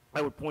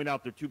I would point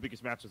out their two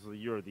biggest matches of the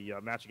year, the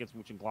match against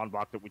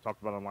Mönchengladbach that we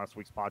talked about on last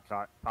week's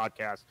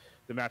podcast,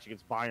 the match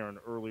against Bayern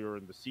earlier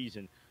in the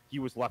season. He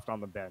was left on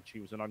the bench.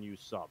 He was an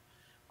unused sub.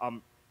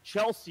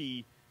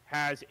 Chelsea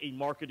has a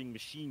marketing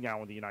machine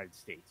now in the United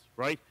States,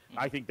 right?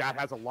 I think that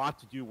has a lot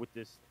to do with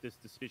this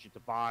decision to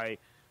buy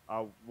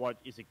what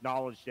is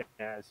acknowledged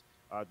as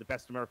the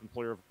best American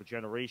player of a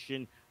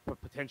generation, but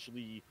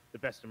potentially the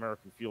best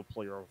American field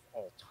player of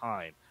all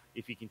time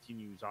if he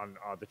continues on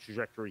the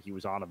trajectory he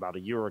was on about a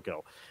year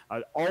ago.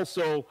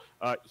 Also,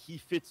 he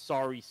fits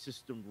Sarri's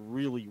system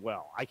really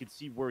well. I can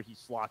see where he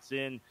slots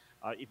in.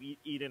 If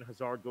Eden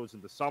Hazard goes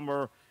in the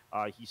summer,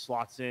 he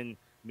slots in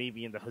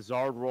maybe in the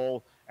Hazard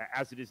role.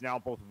 As it is now,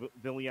 both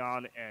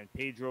Willian and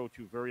Pedro,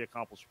 two very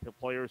accomplished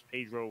players.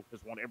 Pedro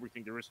has won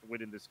everything there is to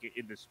win in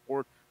this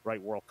sport,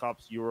 right? World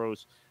Cups,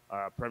 Euros,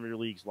 Premier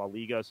Leagues, La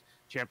Ligas,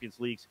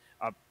 Champions Leagues.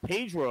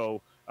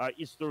 Pedro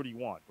is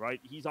 31, right?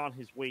 He's on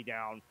his way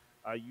down.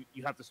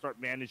 You have to start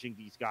managing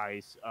these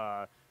guys'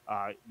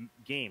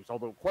 games.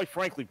 Although, quite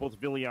frankly, both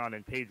Willian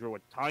and Pedro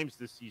at times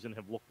this season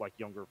have looked like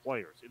younger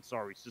players in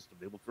Sarri's system.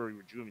 They look very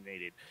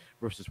rejuvenated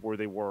versus where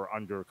they were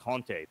under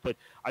Conte. But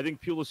I think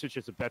Pulisic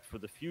is a bet for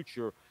the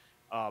future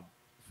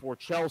for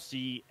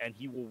Chelsea, and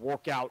he will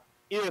work out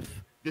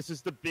if, this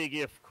is the big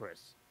if,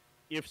 Chris,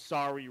 if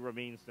Sarri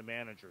remains the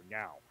manager.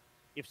 Now,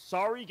 if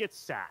Sarri gets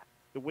sacked,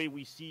 the way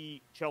we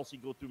see Chelsea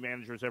go through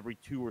managers every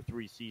 2 or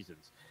 3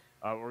 seasons,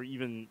 or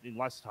even in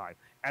less time,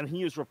 and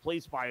he is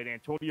replaced by an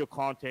Antonio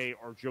Conte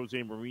or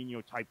Jose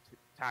Mourinho type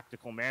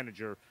tactical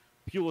manager,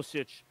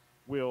 Pulisic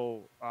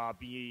will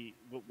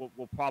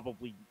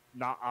probably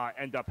not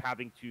end up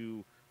having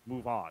to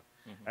move on.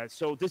 Mm-hmm.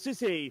 So this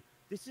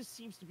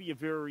seems to be a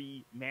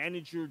very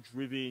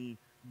manager-driven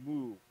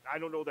move. I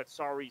don't know that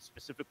Sarri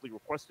specifically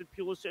requested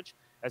Pulisic.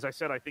 As I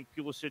said, I think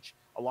Pulisic,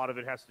 a lot of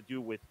it has to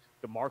do with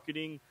the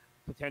marketing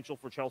potential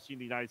for Chelsea in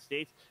the United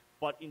States.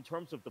 But in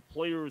terms of the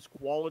player's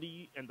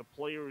quality and the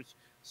player's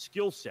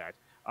skill set,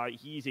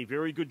 he's a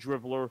very good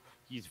dribbler.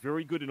 He's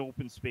very good in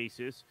open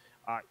spaces.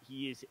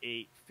 He is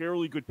a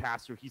fairly good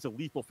passer. He's a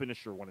lethal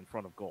finisher when in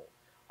front of goal.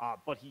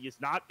 But he is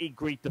not a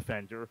great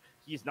defender.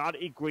 He is not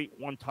a great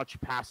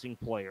one-touch passing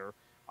player.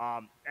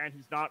 And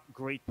he's not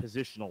great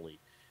positionally,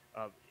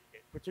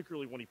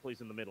 particularly when he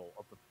plays in the middle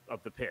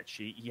of the pitch.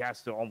 He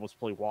has to almost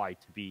play wide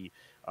to be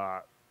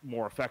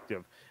more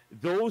effective.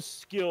 Those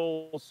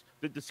skills,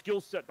 the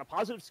skill set, the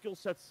positive skill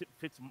set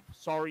fits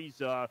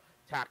Sarri's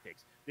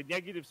tactics. The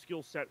negative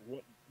skill set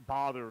won't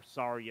bother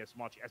Sarri as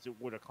much as it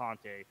would a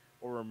Conte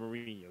or a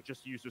Mourinho.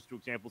 Just to use those two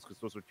examples because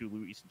those are two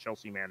Luis and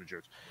Chelsea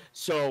managers.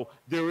 So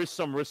there is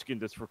some risk in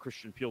this for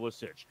Christian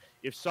Pulisic.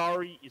 If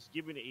Sarri is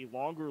given a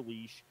longer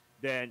leash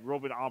than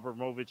Roman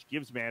Abramovich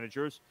gives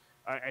managers,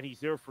 and he's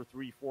there for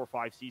 3, 4,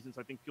 5 seasons,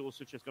 I think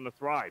Pulisic is going to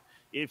thrive.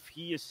 If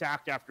he is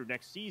sacked after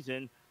next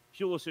season,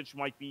 Pulisic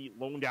might be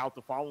loaned out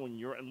the following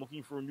year and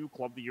looking for a new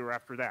club the year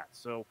after that.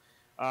 So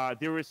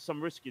there is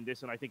some risk in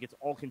this, and I think it's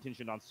all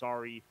contingent on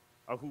Sarri,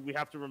 who we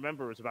have to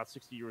remember is about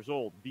 60 years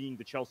old, being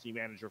the Chelsea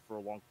manager for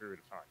a long period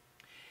of time.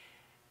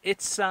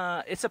 It's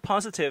a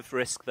positive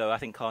risk, though, I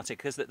think, Kartik,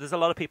 because there's a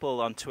lot of people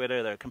on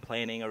Twitter that are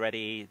complaining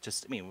already,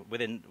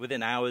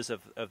 within hours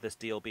of this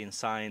deal being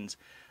signed,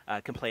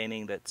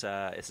 complaining that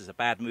this is a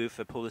bad move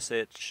for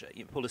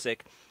Pulisic.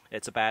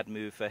 It's a bad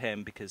move for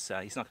him because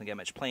he's not going to get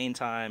much playing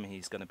time.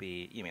 He's going to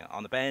be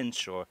on the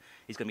bench, or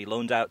he's going to be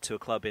loaned out to a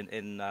club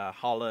in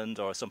Holland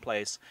or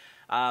someplace.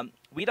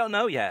 We don't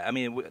know yet. I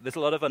mean, there's a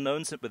lot of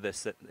unknowns with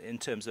this in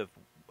terms of,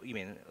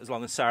 as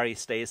long as Sarri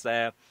stays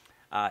there.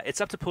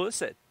 It's up to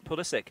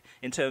Pulisic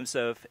in terms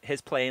of his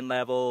playing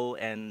level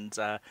and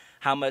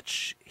how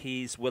much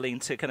he's willing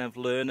to kind of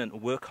learn and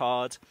work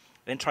hard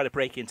and try to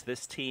break into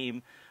this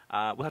team.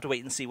 We'll have to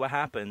wait and see what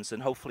happens,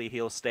 and hopefully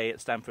he'll stay at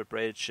Stamford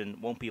Bridge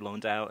and won't be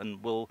loaned out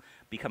and will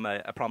become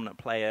a prominent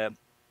player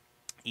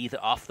either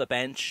off the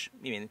bench.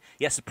 He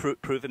has to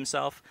prove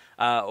himself,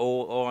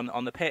 or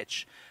on the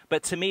pitch.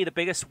 But to me, the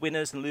biggest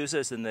winners and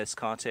losers in this,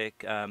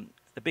 Kartik,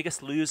 the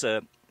biggest loser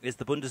is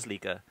the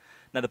Bundesliga.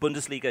 Now, the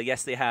Bundesliga,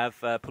 yes, they have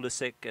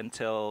Pulisic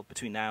until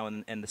between now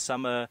and the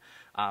summer,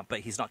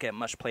 but he's not getting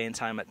much playing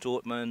time at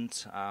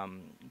Dortmund.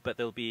 But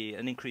there'll be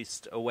an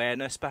increased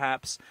awareness,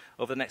 perhaps,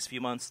 over the next few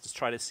months to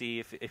try to see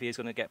if he's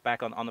going to get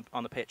back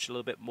on the pitch a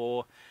little bit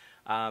more.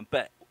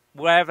 But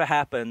whatever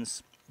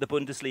happens, the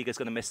Bundesliga is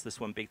going to miss this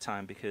one big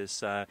time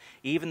because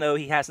even though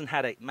he hasn't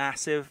had a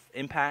massive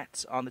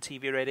impact on the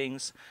TV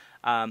ratings,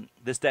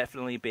 there's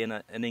definitely been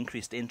an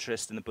increased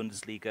interest in the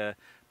Bundesliga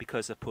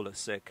because of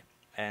Pulisic.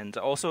 And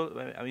also,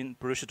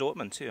 Borussia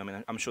Dortmund too.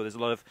 I'm sure there's a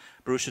lot of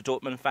Borussia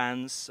Dortmund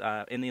fans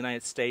in the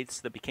United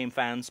States that became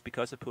fans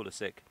because of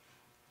Pulisic.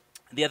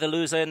 The other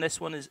loser in this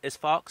one is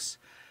Fox.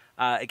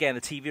 Again,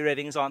 the TV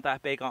ratings aren't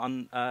that big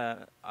on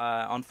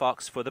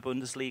Fox for the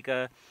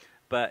Bundesliga,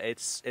 but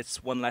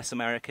it's one less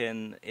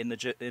American in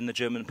the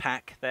German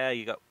pack. There,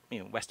 you got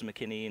Weston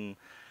McKennie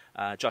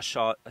and Josh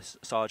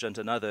Sargent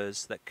and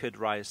others that could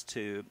rise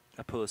to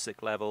a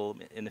Pulisic level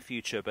in the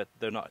future, but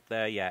they're not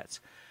there yet.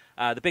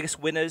 The biggest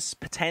winners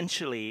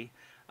potentially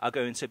are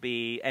going to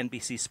be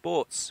NBC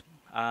Sports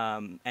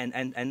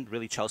and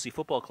really Chelsea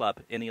Football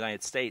Club in the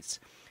United States.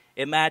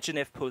 Imagine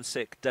if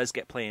Pulisic does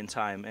get playing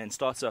time and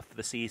starts off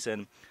the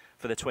season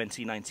for the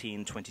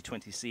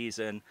 2019-2020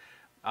 season,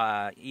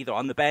 either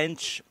on the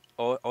bench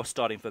or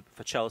starting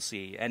for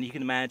Chelsea. And you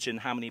can imagine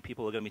how many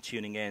people are going to be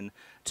tuning in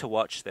to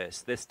watch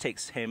this. This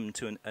takes him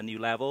to a new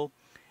level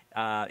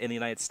in the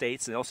United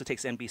States, and it also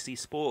takes NBC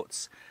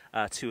Sports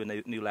to a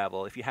new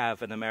level. If you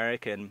have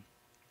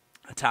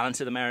a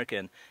talented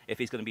American, if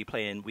he's going to be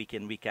playing week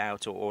in, week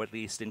out, or at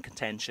least in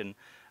contention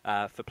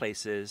for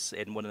places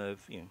in one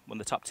of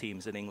the top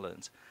teams in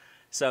England.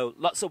 So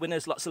lots of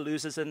winners, lots of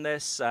losers in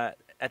this. At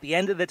the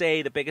end of the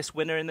day, the biggest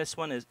winner in this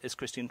one is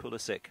Christian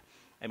Pulisic.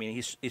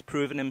 He's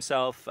proven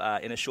himself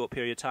in a short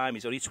period of time.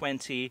 He's only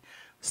 20,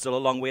 still a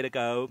long way to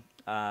go.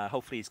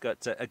 Hopefully he's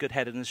got a good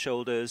head on his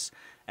shoulders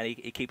and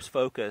he keeps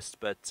focused.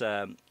 But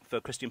for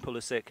Christian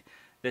Pulisic,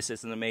 this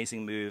is an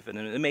amazing move and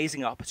an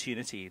amazing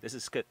opportunity.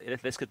 This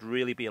could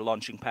really be a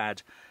launching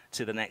pad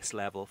to the next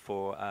level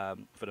for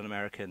an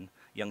American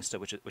youngster,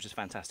 which is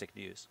fantastic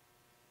news.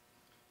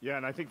 Yeah,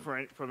 and I think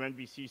from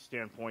NBC's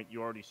standpoint,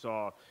 you already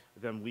saw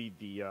them lead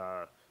the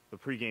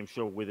pregame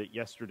show with it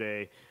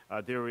yesterday.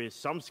 There is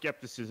some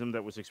skepticism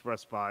that was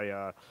expressed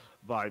by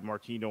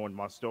Martino and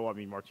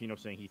Musto. Martino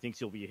saying he thinks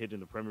he'll be a hit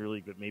in the Premier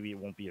League, but maybe it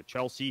won't be at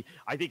Chelsea.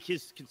 I think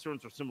his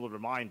concerns are similar to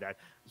mine, that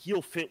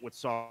he'll fit with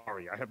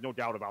Sarri. I have no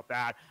doubt about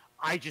that.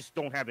 I just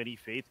don't have any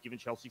faith, given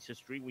Chelsea's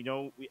history. We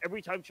know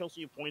every time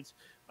Chelsea appoints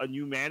a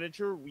new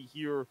manager, we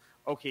hear,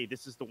 okay,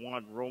 this is the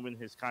one. Roman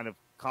has kind of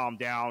calmed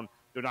down.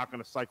 They're not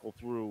going to cycle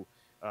through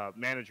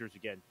managers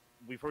again.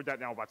 We've heard that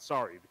now about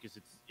Sarri because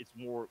it's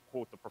more,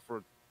 quote, the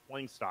preferred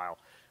playing style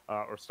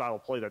or style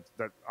of play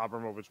that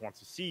Abramovich wants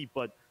to see,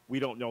 but we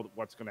don't know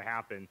what's going to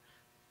happen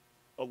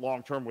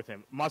long term with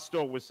him.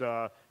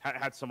 Musto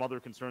had some other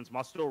concerns.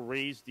 Musto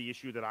raised the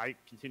issue that I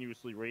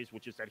continuously raise,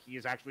 which is that he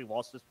has actually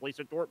lost his place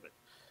at Dortmund.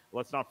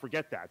 Let's not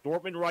forget that.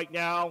 Dortmund right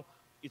now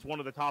is one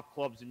of the top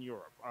clubs in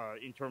Europe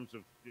in terms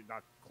of,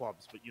 not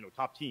clubs, but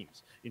top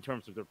teams in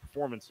terms of their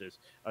performances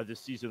this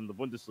season in the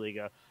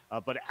Bundesliga.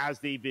 But as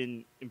they've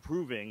been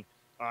improving,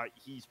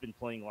 he's been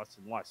playing less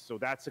and less. So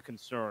that's a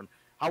concern.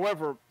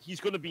 However, he's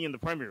going to be in the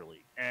Premier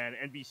League, and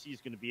NBC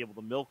is going to be able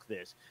to milk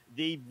this.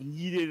 They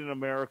needed an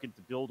American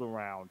to build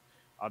around,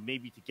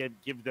 maybe to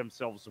give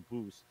themselves a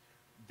boost.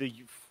 The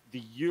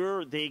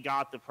year they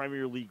got the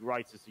Premier League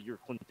rights is the year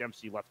Clint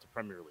Dempsey left the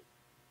Premier League.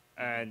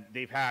 And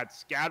they've had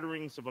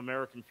scatterings of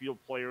American field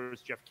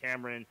players, Jeff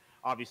Cameron,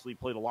 obviously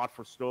played a lot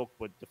for Stoke,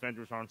 but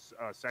defenders aren't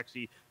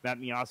sexy. Matt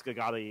Miazga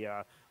got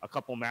a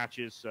couple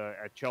matches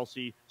at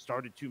Chelsea,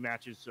 started 2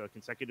 matches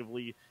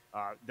consecutively,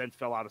 then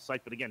fell out of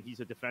sight. But again, he's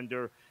a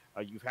defender.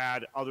 You've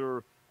had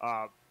other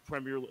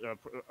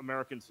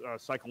Americans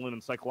cycle in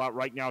and cycle out.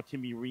 Right now,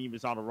 Timmy Ream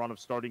is on a run of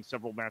starting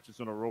several matches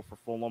in a row for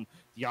Fulham.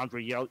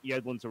 DeAndre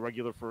Yedlin's a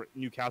regular for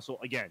Newcastle.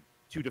 Again,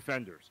 2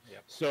 defenders.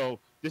 Yep. So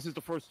this is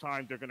the first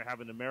time they're going to have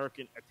an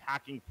American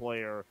attacking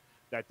player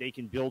that they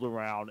can build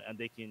around and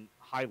they can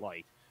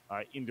highlight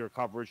in their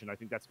coverage, and I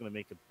think that's going to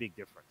make a big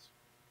difference.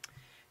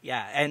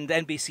 Yeah, and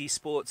NBC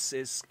Sports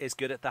is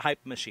good at the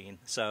hype machine,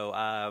 so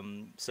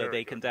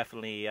they can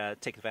definitely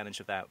take advantage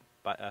of that,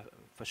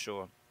 for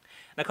sure.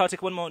 Now,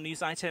 Kartik, one more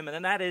news item,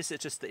 and that is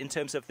just in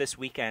terms of this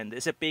weekend.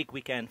 It's a big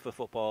weekend for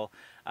football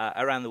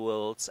around the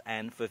world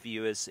and for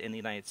viewers in the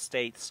United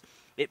States.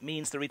 It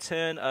means the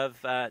return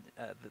of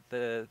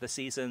the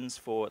seasons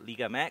for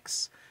Liga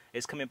MX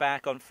is coming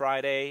back on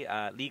Friday.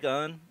 Liga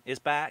 1 is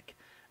back.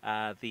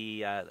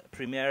 The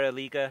Primeira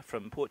Liga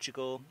from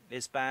Portugal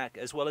is back,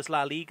 as well as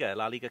La Liga.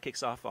 La Liga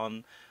kicks off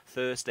on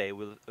Thursday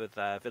with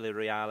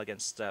Villarreal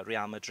against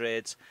Real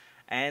Madrid.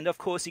 And, of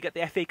course, you get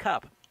the FA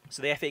Cup.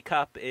 So the FA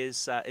Cup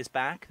is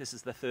back. This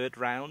is the 3rd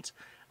round.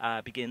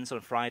 Begins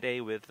on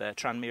Friday with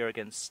Tranmere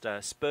against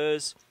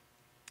Spurs.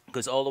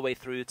 Goes all the way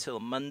through till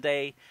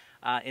Monday.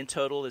 In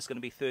total, there's going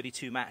to be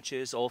 32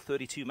 matches. All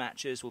 32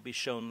 matches will be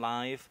shown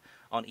live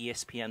on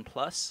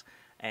ESPN+.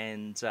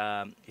 And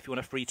if you want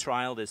a free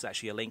trial, there's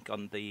actually a link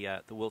on the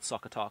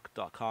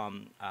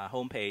worldsoccertalk.com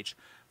homepage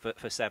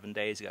for 7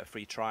 days. You get a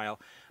free trial.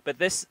 But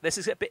this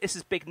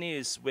is big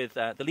news with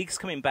the leagues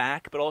coming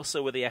back, but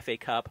also with the FA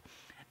Cup.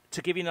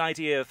 To give you an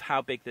idea of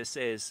how big this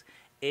is,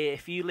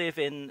 if you live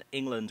in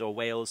England or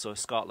Wales or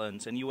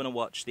Scotland and you want to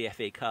watch the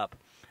FA Cup,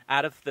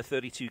 out of the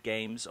 32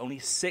 games, only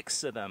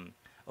 6 of them,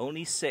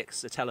 only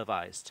 6 are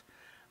televised.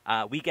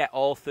 We get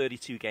all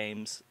 32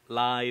 games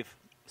live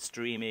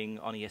streaming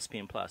on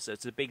ESPN+. So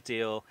it's a big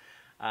deal.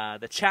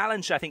 The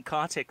challenge, I think,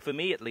 Kartik, for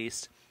me at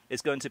least,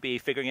 is going to be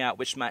figuring out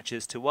which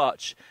matches to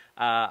watch.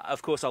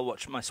 Of course, I'll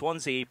watch my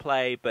Swansea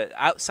play, but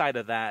outside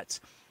of that,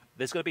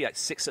 there's going to be like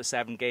 6 or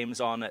 7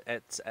 games on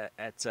at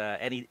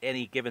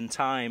any given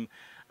time,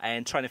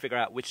 and trying to figure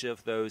out which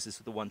of those is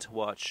the one to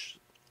watch.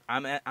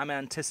 I'm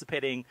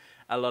anticipating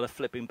a lot of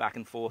flipping back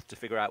and forth to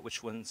figure out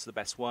which one's the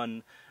best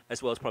one,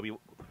 as well as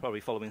probably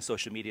following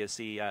social media to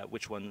see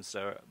which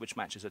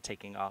matches are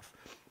taking off.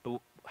 But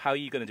how are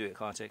you going to do it,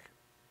 Kartik?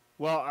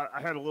 Well,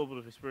 I had a little bit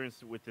of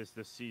experience with this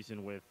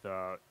season with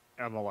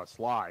MLS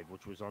Live,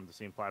 which was on the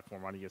same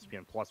platform on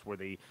ESPN Plus, where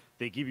they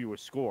give you a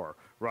score,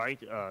 right?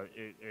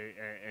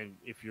 And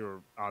if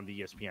you're on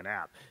the ESPN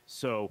app.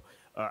 So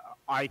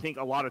I think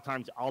a lot of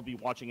times I'll be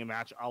watching a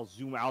match, I'll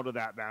zoom out of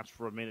that match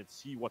for a minute,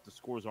 see what the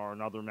scores are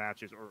in other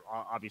matches, or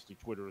obviously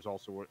Twitter is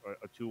also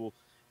a tool,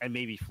 and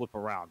maybe flip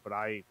around. But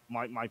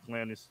my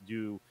plan is to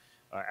do,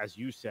 as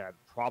you said,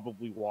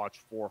 probably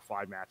watch 4 or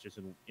 5 matches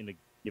in a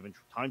given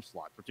time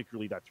slot,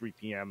 particularly that 3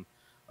 p.m.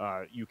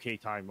 UK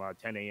time,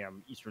 10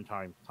 a.m. Eastern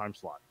time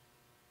slot.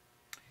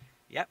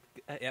 Yep.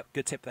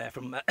 Good tip there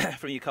from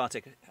you,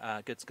 Kartik.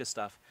 Good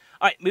stuff.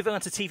 All right, moving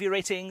on to TV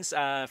ratings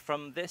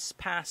from this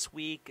past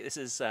week. This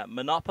is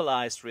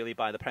monopolized really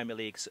by the Premier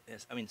League.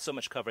 I mean, so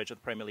much coverage of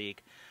the Premier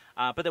League.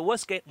 But there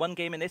was one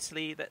game in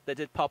Italy that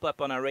did pop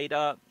up on our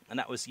radar, and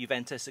that was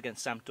Juventus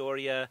against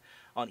Sampdoria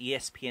on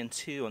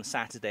ESPN2 on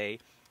Saturday.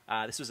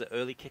 This was an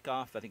early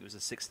kickoff. I think it was a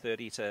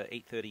 6:30 to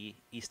 8:30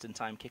 Eastern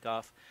time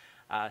kickoff.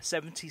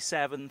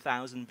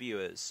 77,000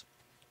 viewers,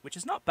 which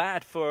is not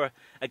bad for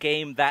a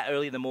game that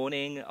early in the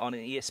morning on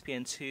an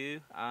ESPN2.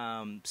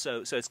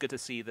 So it's good to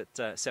see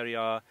that Serie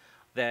A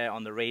there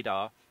on the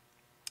radar.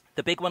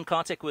 The big one,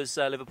 Kartik, was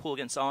Liverpool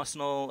against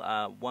Arsenal.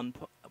 1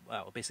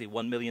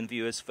 million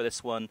viewers for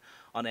this one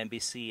on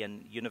NBC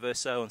and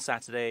Universo on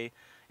Saturday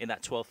in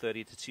that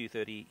 12:30 to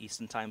 2:30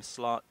 Eastern time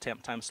slot.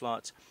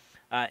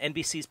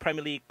 NBC's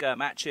Premier League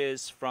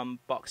matches from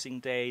Boxing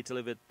Day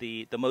delivered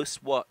the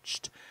most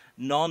watched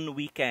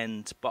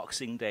non-weekend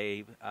Boxing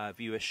Day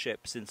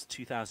viewership since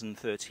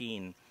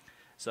 2013.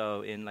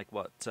 So in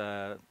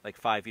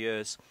 5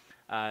 years,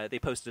 they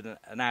posted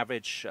an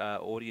average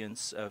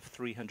audience of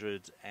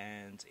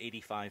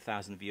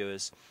 385,000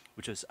 viewers,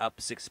 which was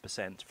up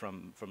 6%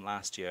 from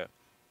last year.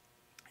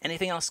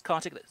 Anything else,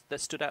 Kartik,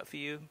 that stood out for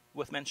you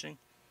worth mentioning?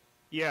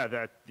 Yeah,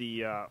 that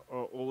the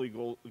Ole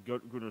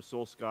Gunnar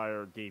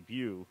Solskjaer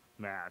debut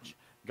match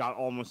got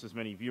almost as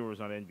many viewers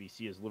on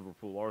NBC as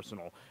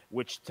Liverpool-Arsenal,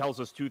 which tells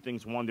us 2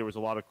 things. 1, there was a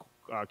lot of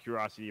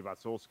curiosity about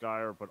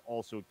Solskjaer, but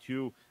also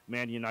 2,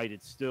 Man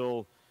United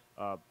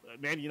on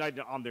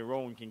their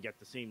own can get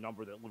the same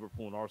number that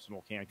Liverpool and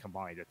Arsenal can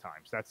combined at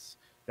times. That's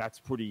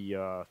pretty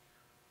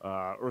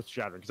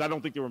earth-shattering, because I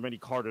don't think there were many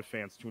Cardiff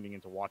fans tuning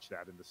in to watch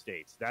that in the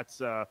States.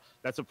 That's a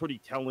pretty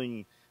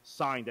telling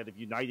sign that if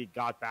United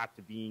got back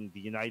to being the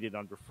United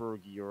under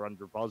Fergie or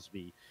under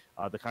Busby,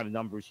 the kind of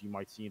numbers you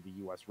might see in the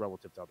U.S.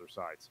 relative to other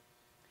sides.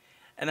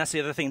 And that's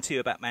the other thing, too,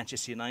 about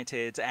Manchester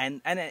United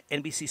and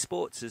NBC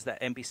Sports, is that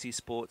NBC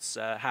Sports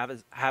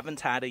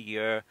haven't had a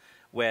year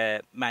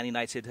where Man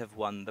United have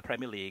won the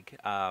Premier League.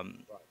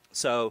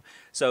 So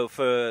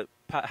for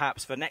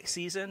perhaps for next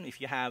season, if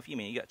you have,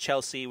 you got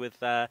Chelsea with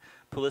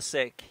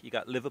Pulisic, you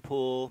got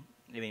Liverpool,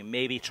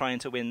 maybe trying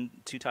to win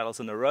 2 titles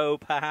in a row,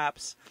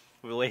 perhaps.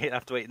 We'll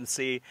have to wait and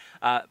see.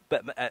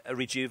 But a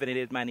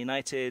rejuvenated Man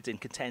United in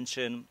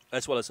contention,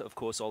 as well as, of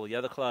course, all the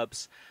other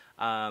clubs.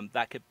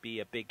 That could be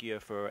a big year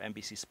for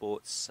NBC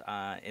Sports,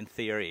 in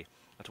theory.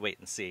 We'll have to wait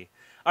and see.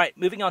 All right,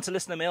 moving on to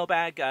listener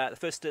mailbag. The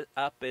first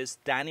up is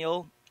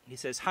Daniel. He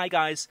says, "Hi,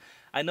 guys.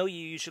 I know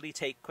you usually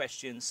take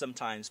questions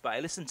sometimes, but I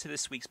listened to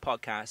this week's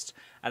podcast,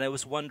 and I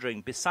was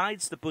wondering,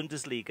 besides the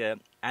Bundesliga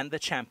and the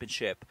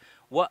Championship,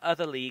 what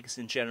other leagues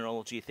in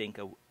general do you think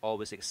are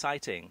always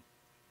exciting?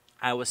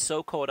 I was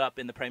so caught up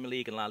in the Premier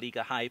League and La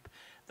Liga hype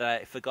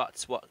that I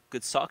forgot what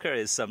good soccer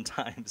is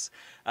sometimes.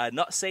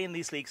 Not saying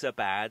these leagues are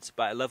bad,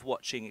 but I love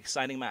watching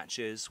exciting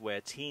matches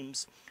where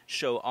teams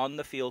show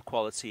on-the-field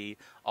quality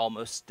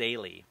almost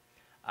daily."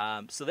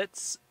 So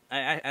that's...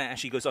 And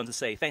she goes on to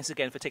say, "Thanks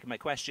again for taking my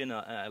question.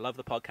 I love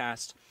the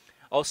podcast.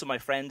 Also, my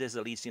friend is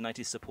a Leeds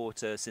United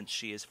supporter since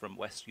she is from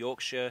West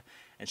Yorkshire,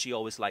 and she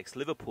always likes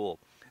Liverpool.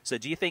 So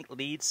do you think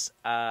Leeds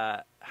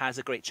has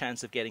a great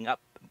chance of getting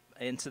up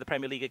into the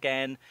Premier League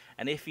again?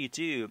 And if you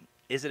do,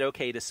 is it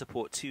okay to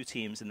support 2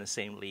 teams in the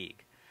same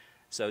league?"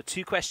 So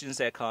 2 questions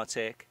there,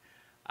 Kartik.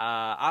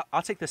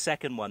 I'll take the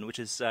second one, which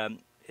is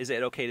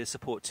it okay to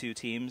support 2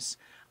 teams?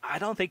 I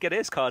don't think it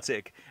is,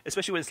 Kartik,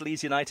 especially when it's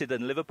Leeds United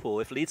and Liverpool.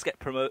 If Leeds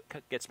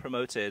gets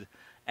promoted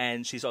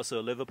and she's also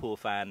a Liverpool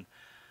fan,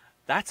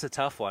 that's a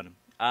tough one.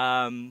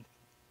 I'm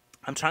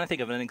trying to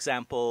think of an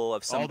example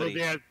of somebody...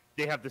 Although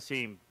they have the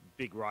same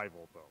big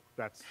rival, though.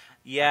 That's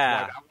why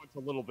that one's a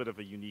little bit of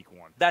a unique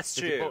one. That's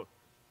true.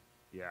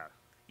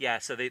 Yeah,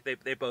 so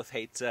they both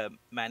hate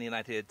Man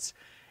United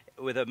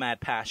with a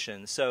mad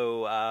passion.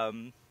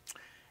 So...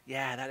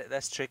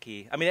 that's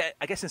tricky. I mean,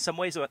 I guess in some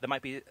ways there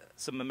might be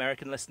some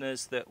American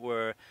listeners that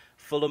were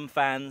Fulham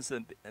fans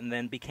and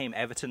then became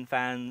Everton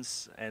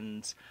fans,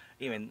 and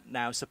even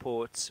now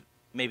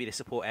maybe they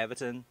support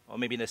Everton, or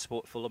maybe they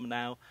support Fulham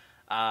now.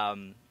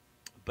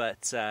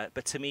 But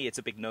to me, it's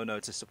a big no-no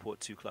to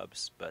support 2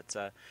 clubs. But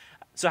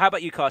so how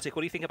about you, Kartik?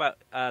 What do you think about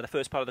the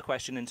first part of the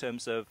question in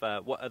terms of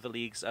what other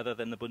leagues other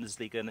than the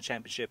Bundesliga and the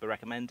Championship are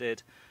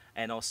recommended,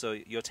 and also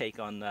your take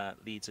on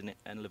Leeds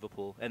and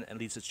Liverpool and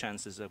Leeds'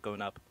 chances of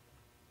going up?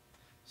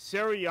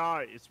 Serie A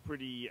is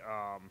pretty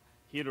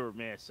hit or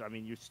miss. I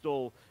mean, you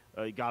still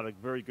got a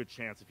very good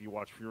chance if you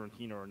watch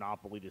Fiorentina or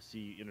Napoli to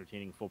see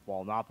entertaining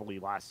football. Napoli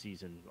last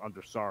season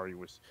under Sarri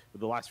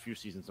the last few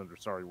seasons under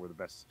Sarri were the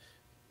best,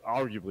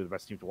 arguably the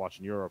best team to watch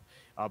in Europe.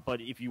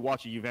 But if you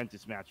watch a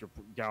Juventus match, you're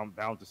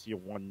bound to see a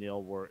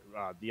 1-0 where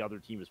the other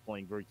team is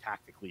playing very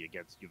tactically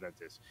against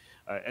Juventus.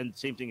 And the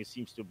same thing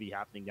seems to be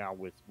happening now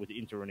with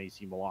Inter and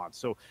AC Milan.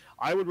 So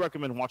I would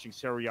recommend watching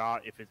Serie A.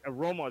 If it's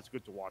Roma, it's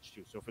good to watch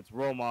too. So if it's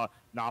Roma,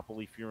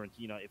 Napoli,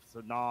 Fiorentina, if it's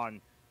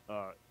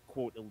a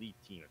quote elite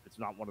team, if it's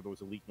not one of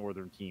those elite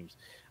northern teams.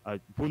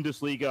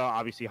 Bundesliga,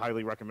 obviously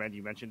highly recommend.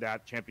 You mentioned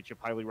that. Championship,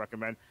 highly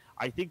recommend.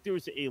 I think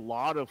there's a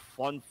lot of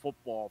fun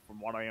football from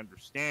what I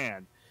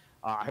understand.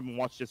 I haven't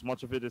watched as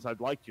much of it as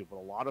I'd like to, but a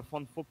lot of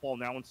fun football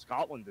now in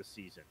Scotland this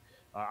season.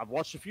 I've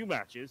watched a few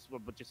matches,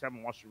 but just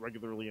haven't watched it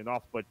regularly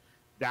enough. But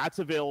that's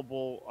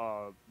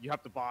available. You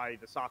have to buy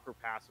the soccer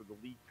pass or the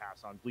league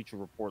pass on Bleacher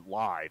Report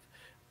Live.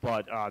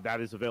 But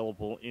that is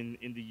available in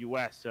the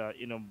U.S.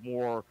 In a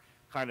more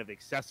kind of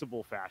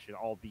accessible fashion,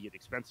 albeit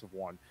expensive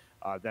one,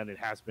 than it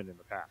has been in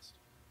the past.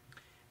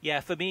 Yeah,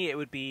 for me it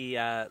would be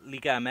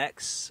Liga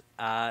MX.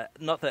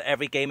 Not that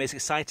every game is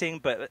exciting,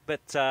 but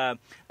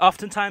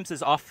oftentimes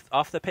there's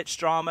off the pitch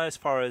drama as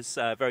far as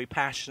very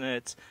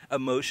passionate,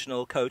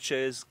 emotional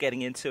coaches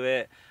getting into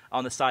it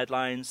on the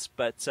sidelines.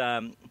 But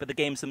the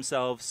games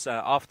themselves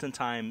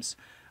oftentimes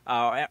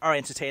are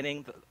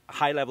entertaining.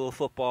 High level of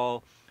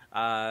football.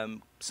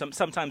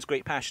 Sometimes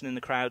great passion in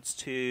the crowds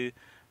too.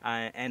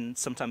 And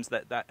sometimes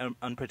that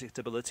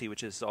unpredictability,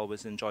 which is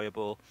always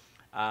enjoyable,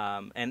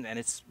 and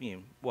it's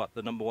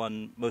the number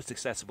 1 most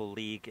accessible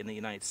league in the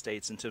United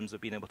States in terms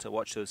of being able to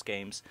watch those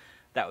games.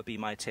 That would be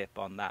my tip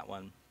on that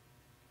one.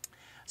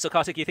 So,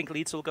 Kartik, you think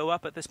Leeds will go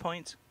up at this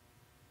point?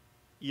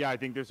 Yeah, I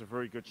think there's a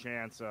very good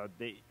chance.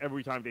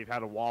 Every time they've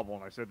had a wobble,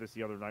 and I said this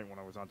the other night when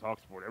I was on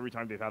TalkSport, every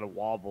time they've had a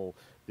wobble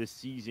this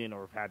season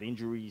or have had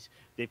injuries,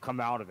 they've come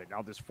out of it.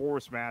 Now, this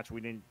Forest match,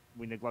 we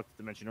neglected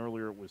to mention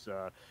earlier, it was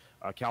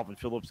Calvin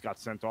Phillips got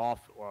sent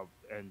off,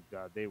 and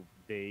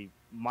they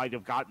might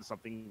have gotten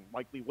something,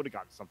 likely would have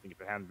gotten something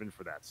if it hadn't been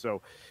for that.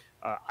 So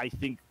I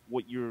think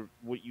what you're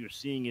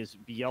seeing is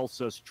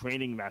Bielsa's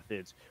training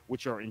methods,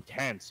 which are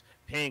intense,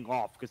 paying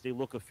off because they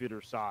look a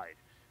fitter side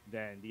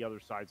than the other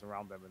sides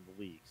around them in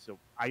the league. So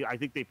I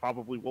think they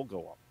probably will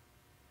go up.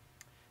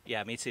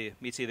 Yeah, me too.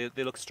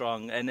 They look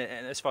strong. And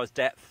as far as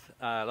depth,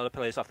 a lot of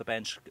players off the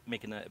bench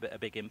making a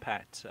big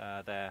impact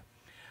there.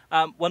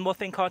 One more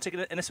thing, Kartik,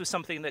 and this was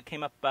something that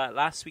came up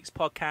last week's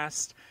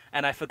podcast,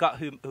 and I forgot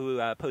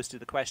who posted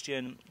the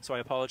question, so I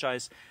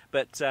apologize.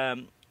 But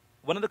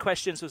one of the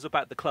questions was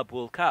about the Club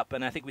World Cup,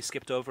 and I think we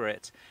skipped over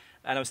it.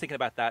 and I was thinking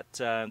about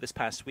that this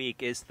past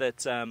week, is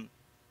that,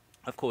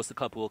 of course, the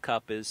Club World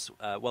Cup is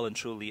well and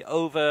truly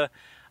over.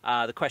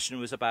 The question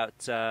was about,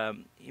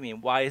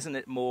 why isn't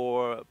it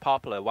more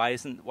popular? Why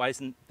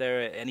isn't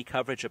there any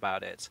coverage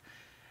about it?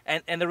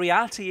 And the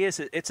reality is,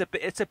 it's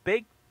a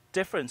big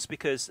difference,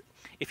 because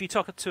if you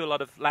talk to a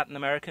lot of Latin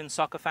American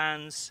soccer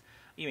fans,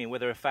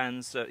 whether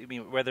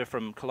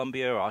from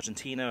Colombia or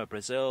Argentina or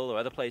Brazil or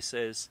other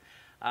places,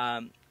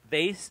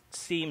 they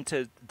seem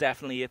to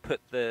definitely put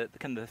the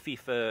kind of the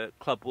FIFA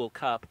Club World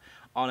Cup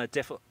on a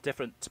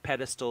different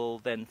pedestal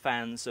than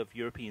fans of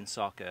European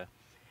soccer.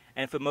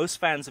 And for most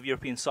fans of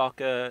European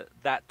soccer,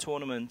 that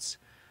tournament,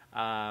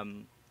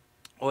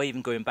 or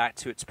even going back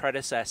to its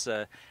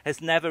predecessor,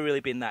 has never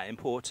really been that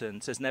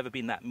important, has never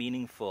been that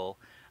meaningful.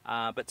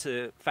 But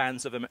to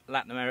fans of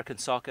Latin American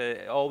soccer,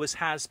 it always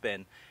has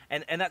been.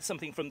 And that's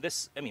something from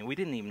this. We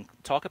didn't even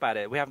talk about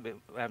it. We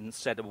haven't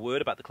said a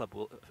word about the Club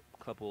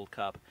World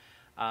Cup.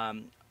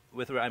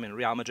 With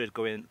Real Madrid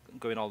going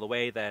all the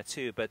way there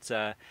too. But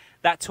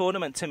that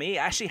tournament, to me,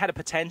 actually had a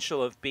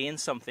potential of being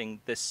something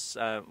this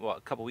a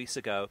couple of weeks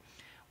ago,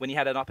 when you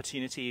had an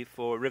opportunity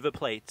for River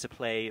Plate to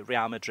play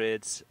Real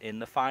Madrid in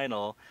the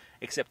final,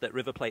 except that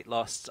River Plate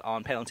lost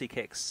on penalty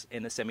kicks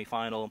in the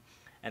semi-final.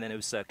 And then it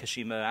was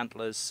Kashima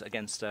Antlers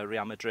against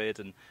Real Madrid,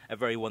 and a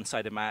very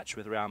one-sided match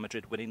with Real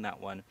Madrid winning that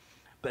one.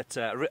 But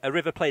a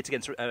River Plate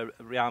against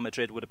Real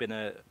Madrid would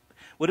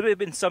have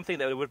been something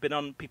that would have been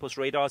on people's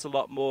radars a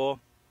lot more.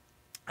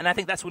 And I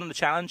think that's one of the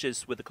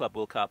challenges with the Club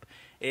World Cup,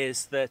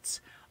 is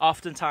that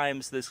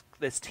oftentimes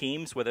there's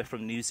teams, whether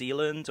from New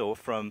Zealand or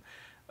from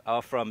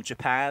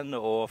Japan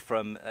or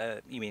from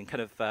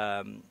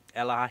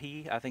El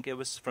Ahi, I think it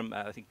was from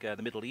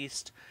the Middle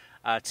East.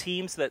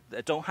 Teams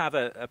that don't have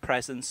a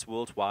presence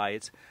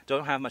worldwide,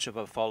 don't have much of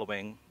a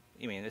following,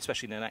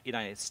 especially in the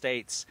United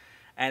States.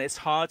 And it's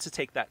hard to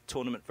take that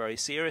tournament very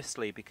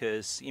seriously,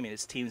 because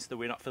it's teams that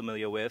we're not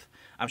familiar with.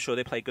 I'm sure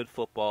they play good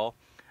football.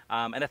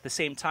 And at the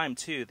same time,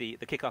 too, the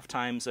kickoff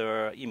times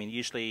are,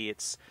 usually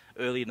it's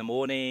early in the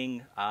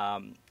morning.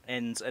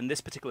 And this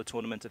particular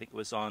tournament, I think it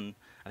was on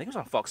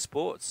Fox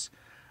Sports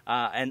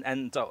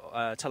and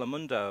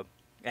Telemundo.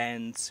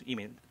 And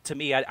to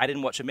me, I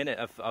didn't watch a minute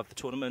of the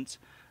tournament.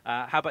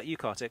 How about you,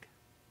 Kartik?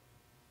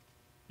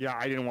 Yeah,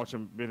 I didn't watch a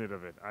minute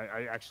of it.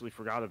 I actually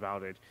forgot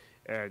about it,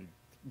 and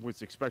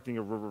was expecting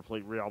a River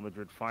Plate Real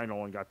Madrid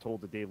final, and got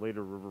told the day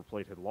later River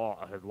Plate had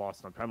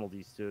lost on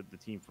penalties to the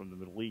team from the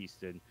Middle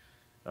East, and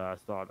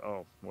thought,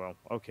 oh well,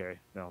 okay,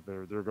 now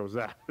there goes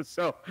that.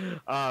 So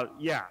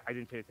yeah, I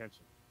didn't pay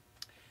attention.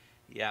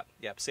 Yeah,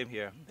 same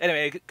here.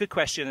 Anyway, good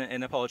question,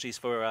 and apologies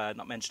for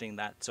not mentioning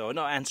that, or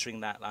not answering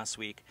that last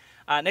week.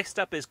 Next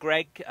up is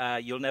Greg.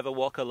 You'll Never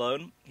Walk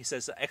Alone. He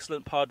says,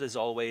 excellent pod as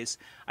always.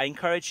 I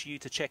encourage you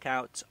to check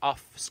out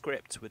Off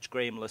Script with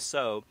Graham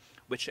Lasso,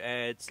 which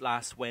aired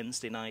last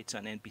Wednesday night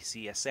on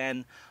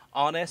NBCSN.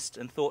 Honest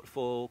and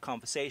thoughtful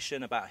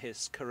conversation about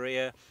his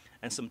career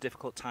and some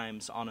difficult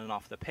times on and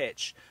off the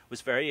pitch.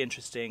 Was very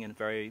interesting and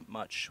very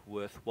much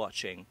worth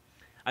watching.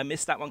 I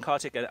missed that one,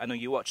 Kartik. I know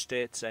you watched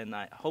it, and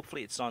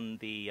hopefully it's on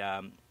the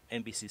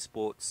NBC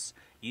Sports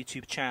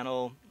YouTube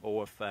channel,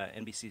 or if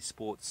NBC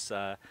Sports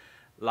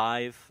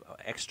Live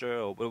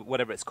Extra, or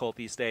whatever it's called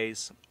these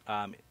days,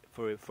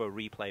 for a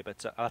replay.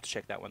 But I'll have to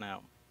check that one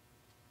out.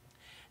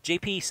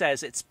 JP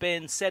says, it's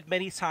been said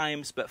many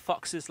times, but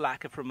Fox's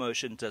lack of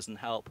promotion doesn't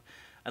help.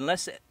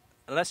 Unless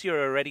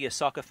you're already a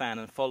soccer fan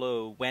and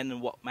follow when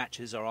and what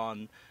matches are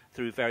on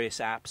through various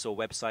apps or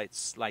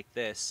websites like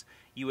this,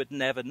 you would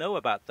never know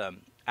about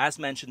them. As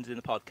mentioned in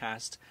the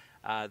podcast,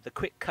 the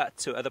quick cut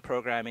to other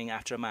programming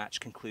after a match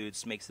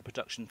concludes makes the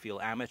production feel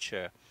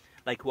amateur,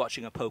 like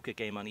watching a poker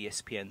game on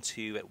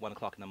ESPN2 at 1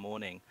 o'clock in the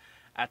morning.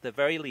 At the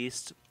very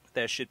least,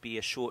 there should be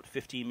a short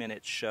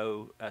 15-minute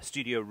show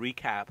studio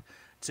recap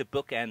to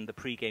bookend the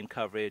pre-game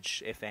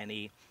coverage, if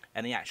any,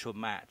 and the actual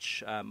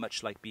match,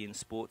 much like beIN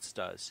Sports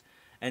does.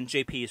 And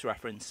JP is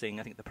referencing,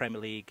 I think, the Premier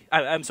League.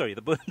 I'm sorry,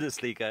 the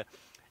Bundesliga,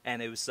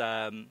 and it was,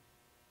 I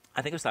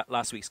think it was that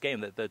last week's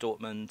game, the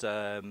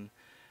Dortmund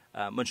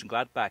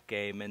Mönchengladbach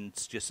game, and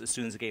just as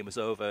soon as the game was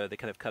over, they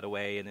kind of cut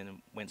away and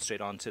then went straight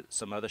on to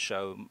some other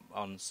show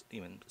on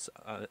it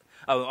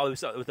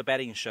was the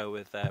betting show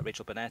with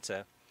Rachel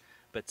Bonetta.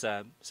 But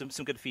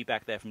some good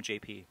feedback there from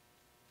JP.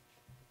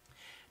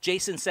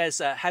 Jason says,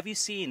 have you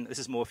seen, this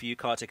is more for you,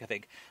 Kartik, I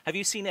think, have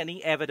you seen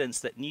any evidence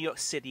that New York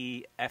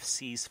City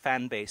FC's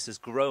fan base has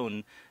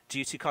grown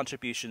due to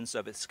contributions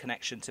of its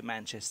connection to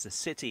Manchester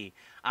City?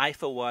 I,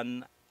 for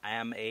one,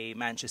 am a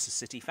Manchester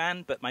City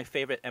fan, but my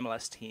favorite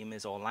MLS team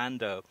is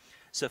Orlando.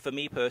 So for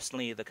me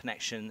personally, the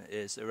connection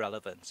is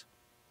irrelevant.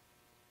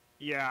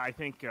 Yeah, I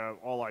think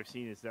all I've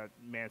seen is that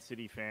Man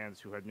City fans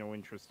who had no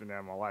interest in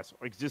MLS,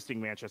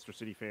 existing Manchester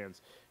City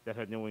fans that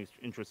had no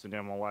interest in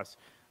MLS,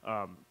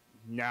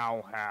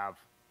 now have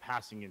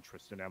passing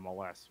interest in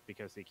MLS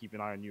because they keep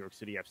an eye on New York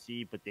City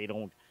FC, but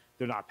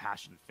they're not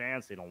passionate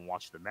fans. They don't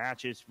watch the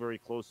matches very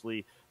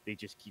closely. They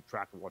just keep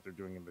track of what they're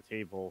doing in the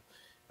table,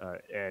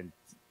 and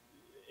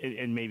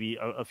maybe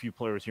a few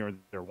players here and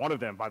there. One of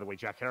them, by the way,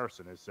 Jack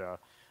Harrison, is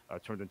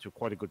turned into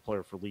quite a good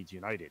player for Leeds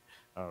United.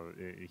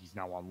 He's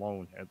now on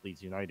loan at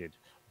Leeds United.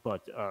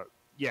 But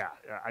yeah,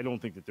 I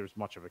don't think that there's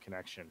much of a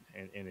connection,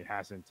 and it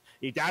hasn't.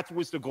 If that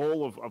was the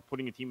goal of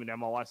putting a team in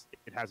MLS,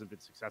 it hasn't been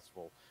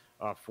successful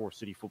for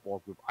City Football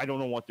Group. I don't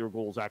know what their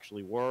goals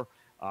actually were,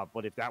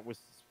 but if that was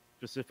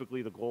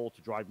specifically the goal to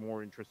drive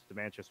more interest to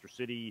Manchester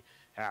City,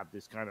 have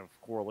this kind of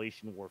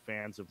correlation where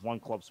fans of one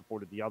club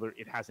supported the other,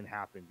 it hasn't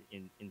happened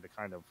in the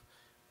kind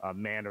of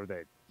manner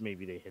that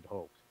maybe they had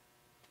hoped.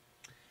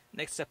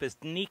 Next up is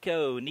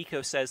Nico.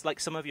 Nico says, like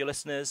some of your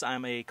listeners,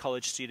 I'm a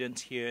college student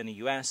here in the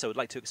US. I would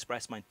like to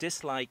express my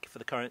dislike for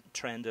the current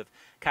trend of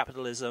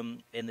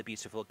capitalism in the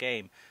beautiful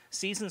game.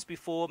 Seasons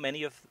before,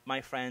 many of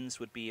my friends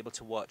would be able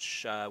to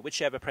watch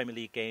whichever Premier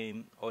League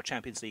game or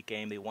Champions League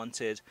game they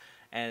wanted,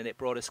 and it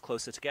brought us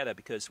closer together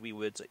because we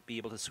would be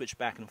able to switch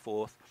back and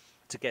forth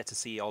to get to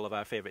see all of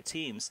our favorite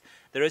teams.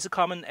 There is a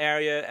common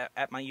area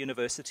at my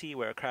university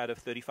where a crowd of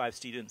 35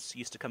 students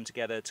used to come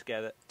together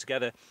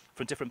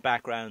from different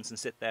backgrounds and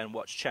sit there and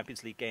watch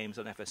Champions League games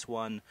on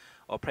FS1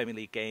 or Premier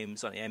League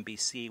games on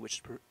NBC,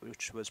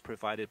 which was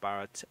provided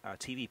by our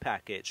TV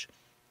package.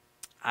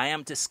 I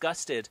am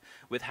disgusted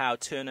with how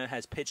Turner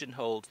has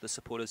pigeonholed the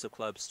supporters of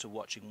clubs to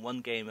watching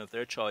one game of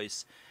their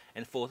choice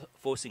and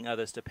forcing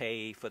others to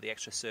pay for the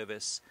extra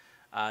service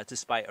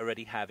despite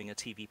already having a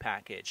TV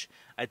package.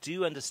 I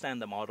do understand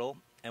the model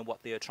and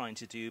what they are trying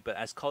to do, but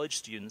as college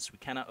students, we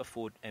cannot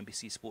afford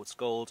NBC Sports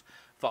Gold,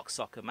 Fox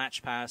Soccer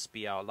Match Pass,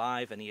 BR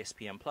Live, and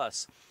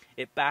ESPN+.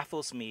 It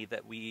baffles me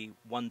that we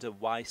wonder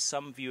why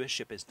some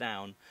viewership is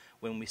down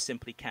when we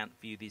simply can't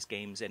view these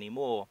games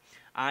anymore.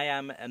 I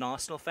am an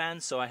Arsenal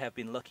fan, so I have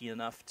been lucky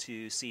enough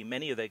to see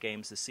many of their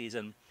games this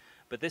season,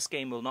 but this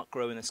game will not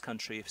grow in this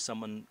country if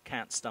someone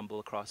can't stumble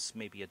across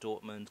maybe a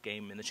Dortmund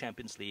game in the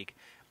Champions League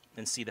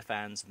and see the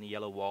fans and the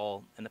yellow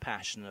wall and the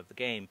passion of the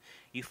game.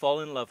 You fall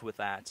in love with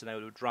that, and I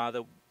would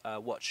rather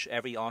watch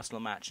every Arsenal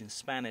match in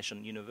Spanish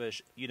on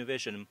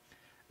Univision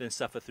than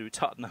suffer through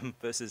Tottenham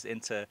versus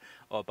Inter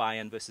or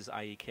Bayern versus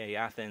AEK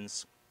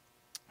Athens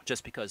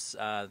just because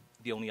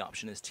the only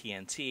option is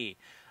TNT.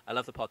 I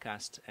love the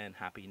podcast, and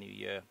Happy New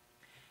Year.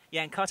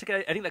 Yeah, and Kartik,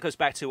 I think that goes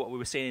back to what we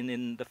were saying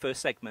in the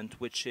first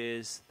segment, which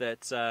is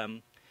that a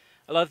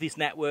lot of these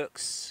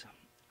networks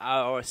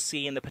are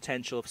seeing the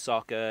potential of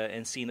soccer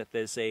and seeing that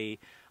there's a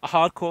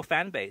hardcore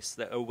fan base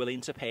that are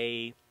willing to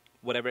pay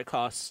whatever it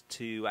costs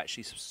to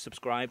actually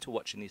subscribe to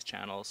watching these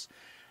channels.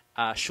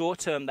 Short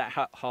term, that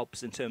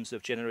helps in terms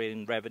of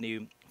generating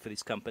revenue for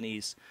these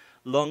companies.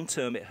 Long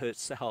term, it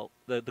hurts to help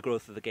the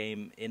growth of the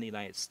game in the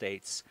United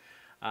States.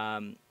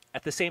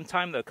 At the same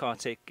time, though,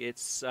 Kartik,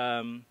 it's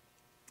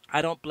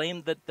I don't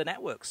blame the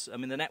networks. I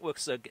mean, the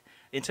networks are,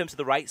 in terms of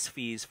the rights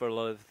fees for a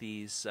lot of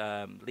these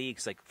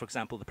leagues, like, for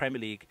example, the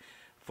Premier League,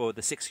 for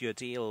the 6-year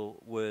deal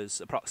was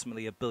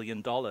approximately $1 billion.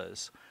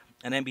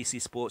 And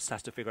NBC Sports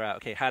has to figure out,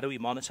 okay, how do we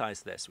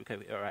monetize this?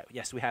 All right,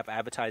 yes, we have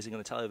advertising on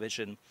the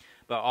television,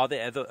 but are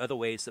there other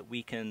ways that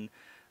we can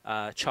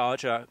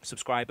charge our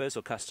subscribers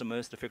or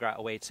customers to figure out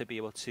a way to be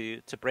able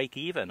to break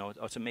even or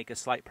to make a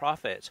slight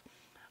profit?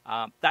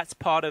 That's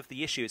part of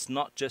the issue. It's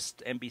not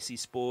just NBC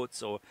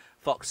Sports or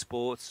Fox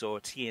Sports or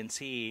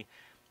TNT.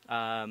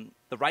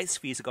 The rights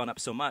fees have gone up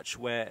so much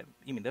where,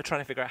 they're trying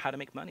to figure out how to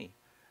make money.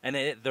 And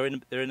they're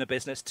in a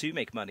business to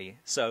make money.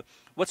 So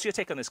what's your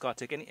take on this,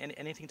 Kartik?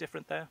 Anything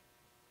different there?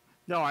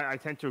 No, I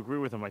tend to agree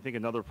with him. I think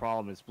another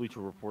problem is Bleacher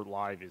Report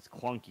Live is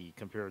clunky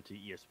compared to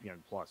ESPN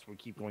Plus. We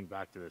keep going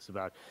back to this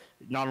about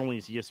not only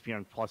is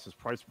ESPN Plus's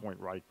price point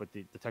right, but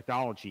the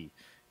technology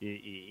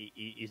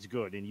is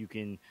good, and you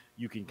can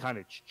kind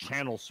of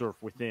channel surf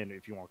within,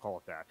 if you want to call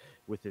it that.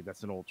 Within,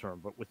 that's an old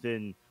term, but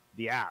within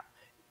the app.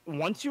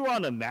 Once you're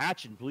on a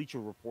match in Bleacher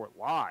Report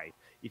Live,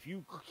 if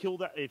you kill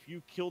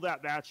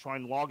that match, try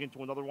and log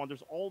into another one,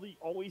 there's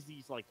always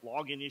these like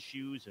login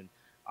issues, and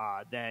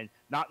then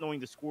not knowing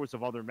the scores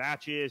of other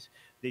matches,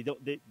 they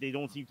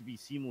don't seem to be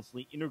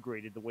seamlessly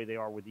integrated the way they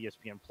are with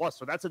ESPN Plus.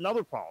 So that's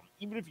another problem.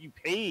 Even if you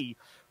pay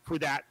for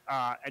that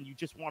and you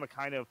just want to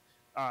kind of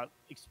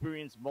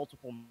experience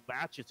multiple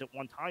matches at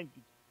one time,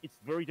 it's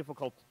very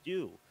difficult to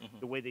do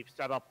the way they've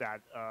set up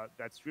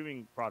that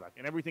streaming product,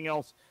 and everything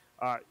else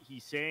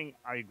he's saying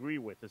I agree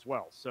with as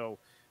well. So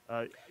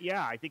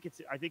yeah, I think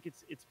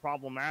it's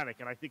problematic,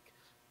 and I think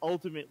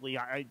ultimately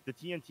the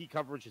TNT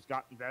coverage has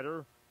gotten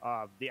better.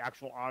 The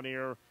actual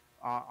on-air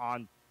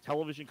on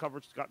television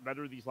coverage has gotten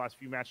better these last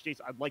few match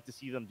days. I'd like to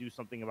see them do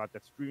something about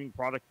that streaming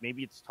product.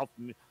 Maybe it's tough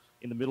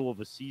in the middle of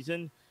a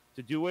season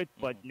to do it,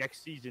 but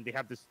next season they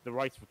have the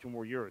rights for 2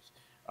 more years.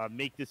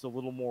 Make this a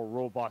little more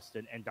robust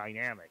and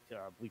dynamic,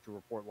 Bleacher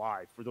Report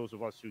Live, for those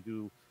of us who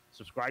do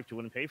subscribe to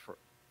it and pay for it.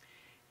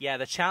 Yeah,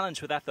 the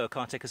challenge with that, though,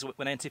 Kartik, is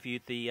when I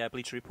interviewed the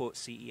Bleacher Report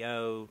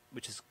CEO,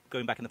 which is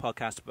going back in the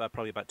podcast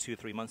probably about 2 or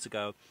 3 months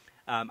ago,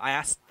 I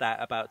asked that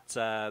about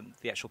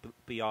the actual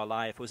BR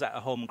Live. Was that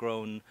a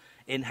homegrown,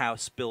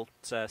 in-house built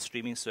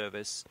streaming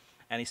service?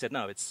 And he said,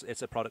 no,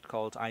 it's a product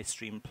called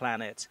iStream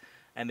Planet,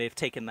 and they've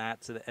taken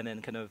that and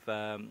then kind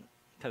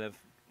of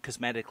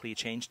cosmetically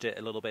changed it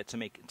a little bit to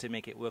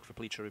make it work for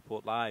Bleacher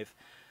Report Live.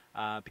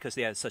 because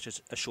they had such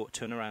a short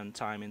turnaround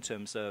time in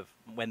terms of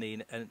when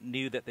they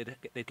knew that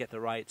they'd get the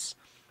rights.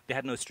 They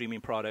had no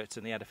streaming product,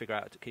 and they had to figure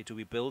out, okay, do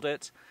we build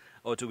it,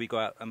 or do we go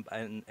out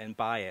and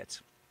buy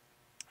it?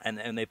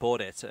 And they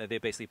bought it. They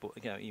basically bought,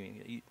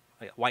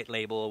 like white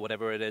label or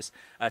whatever it is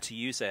to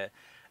use it.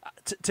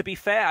 To be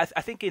fair,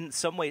 I think in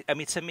some ways, I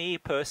mean, to me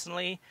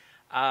personally,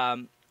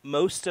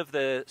 most of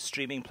the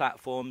streaming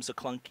platforms are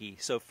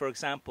clunky. So, for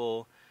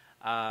example,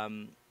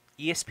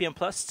 ESPN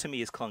Plus to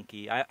me is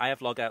clunky. I have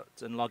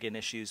logout and login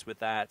issues with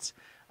that.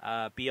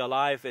 BR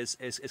Live is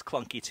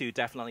clunky too,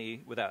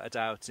 definitely, without a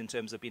doubt, in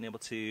terms of being able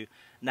to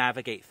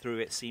navigate through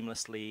it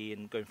seamlessly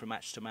and going from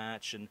match to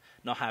match and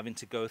not having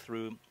to go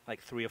through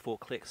like 3 or 4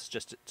 clicks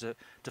just to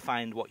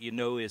find what you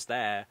know is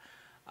there.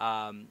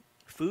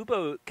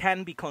 Fubo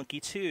can be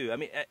clunky too. I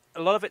mean,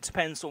 a lot of it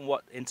depends on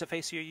what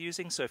interface you're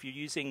using. So if you're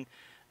using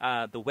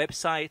the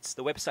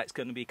website's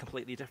going to be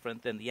completely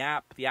different than the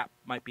app. The app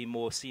might be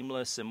more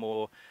seamless and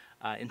more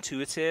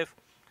intuitive.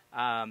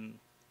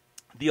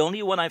 The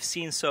only one I've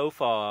seen so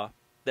far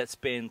that's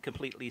been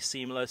completely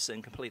seamless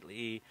and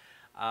completely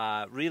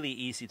really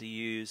easy to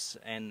use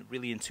and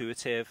really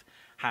intuitive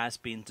has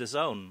been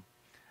DAZN.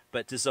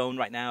 But DAZN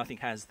right now I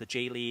think has the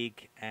J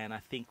League and I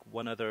think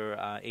one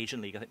other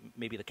Asian league, I think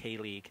maybe the K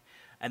League,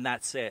 and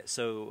that's it.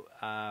 So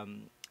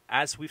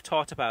as we've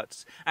talked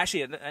about,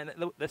 actually, and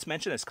let's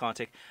mention this,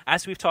 Kartik,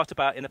 as we've talked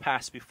about in the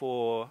past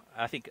before,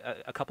 I think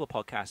a couple of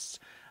podcasts,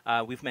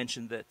 we've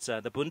mentioned that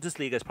the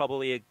Bundesliga is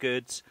probably a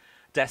good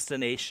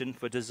destination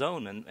for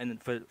DAZN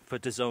and for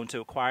DAZN to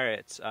acquire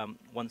it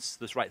once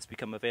those rights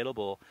become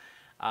available.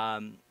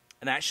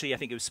 And actually, I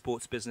think it was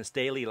Sports Business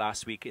Daily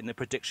last week in the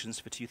predictions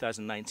for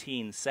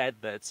 2019 said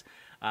that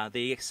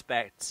they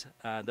expect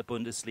the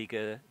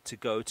Bundesliga to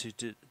go to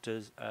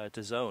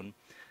DAZN.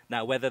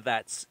 Now, whether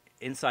that's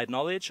inside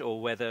knowledge or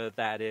whether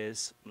that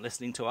is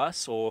listening to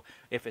us or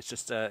if it's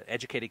just an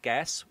educated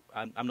guess,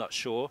 I'm not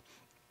sure.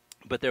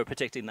 But they're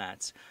predicting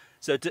that.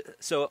 So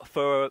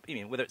for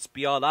whether it's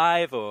BR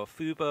Live or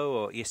Fubo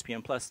or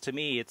ESPN Plus, to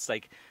me it's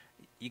like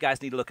you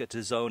guys need to look at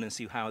DAZN and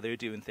see how they're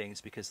doing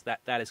things because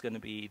that is going to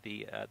be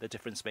the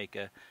difference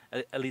maker,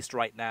 at least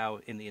right now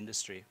in the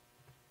industry.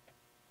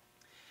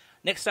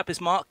 Next up is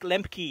Mark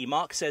Lemke.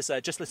 Mark says,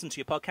 just listened to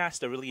your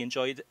podcast. I really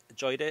enjoyed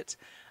it.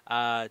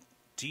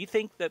 Do you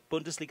think that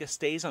Bundesliga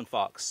stays on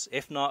Fox?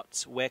 If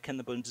not, where can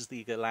the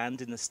Bundesliga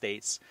land in the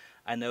States?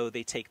 I know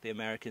they take the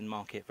American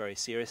market very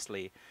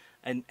seriously.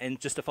 And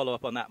just to follow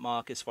up on that,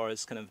 Mark, as far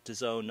as kind of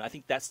DAZN, I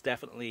think that's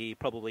definitely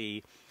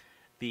probably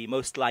the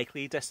most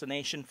likely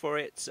destination for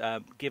it,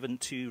 given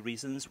 2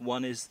 reasons.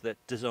 One is that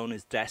DAZN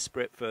is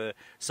desperate for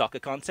soccer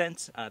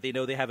content. They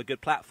know they have a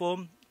good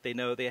platform. They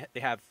know they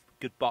have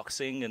good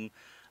boxing and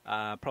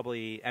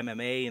probably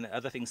MMA and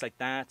other things like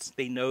that.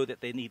 They know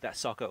that they need that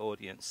soccer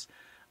audience.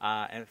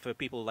 And for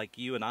people like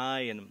you and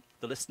I and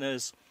the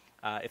listeners,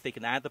 if they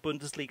can add the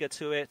Bundesliga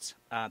to it,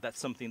 that's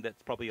something that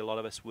probably a lot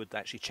of us would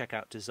actually check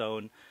out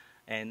DAZN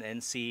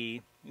and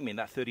see. I mean,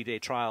 that 30-day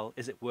trial,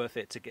 is it worth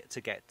it to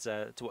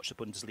watch the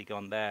Bundesliga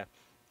on there?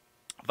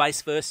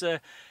 Vice versa,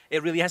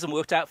 it really hasn't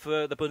worked out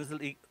for the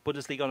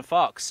Bundesliga on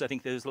Fox. I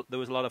think there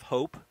was a lot of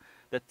hope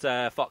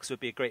that Fox would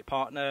be a great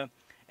partner.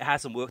 It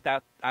hasn't worked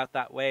out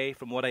that way.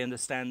 From what I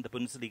understand, the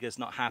Bundesliga is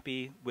not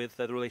happy with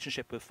the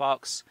relationship with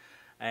Fox,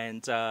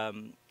 and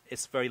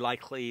it's very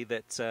likely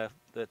that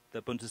the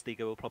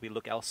Bundesliga will probably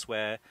look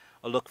elsewhere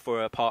or look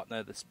for a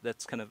partner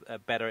that's kind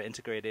of better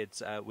integrated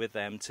with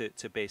them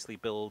to basically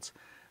build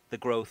the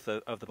growth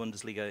of the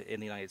Bundesliga in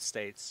the United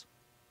States.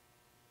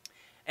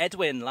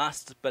 Edwin,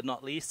 last but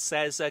not least,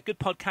 says, good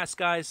podcast,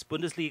 guys.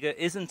 Bundesliga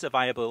isn't a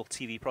viable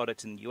TV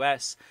product in the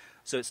US,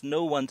 so it's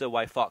no wonder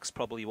why Fox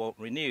probably won't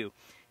renew.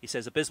 He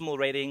says abysmal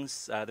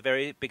ratings. The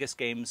very biggest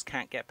games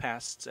can't get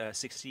past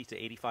 60 to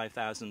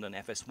 85,000 on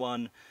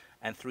FS1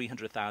 and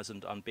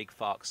 300,000 on Big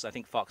Fox. I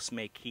think Fox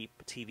may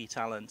keep TV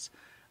talent,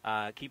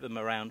 keep them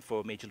around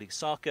for Major League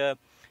Soccer.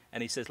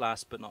 And he says,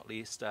 last but not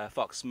least,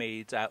 Fox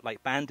made out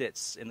like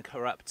bandits in the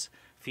corrupt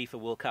FIFA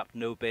World Cup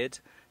no bid,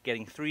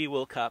 getting 3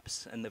 World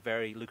Cups and the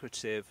very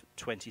lucrative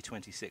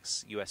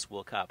 2026 US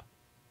World Cup.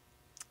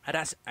 I'd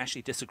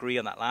actually disagree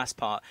on that last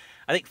part.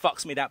 I think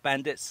Fox made out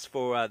bandits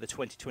for the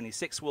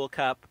 2026 World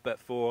Cup, but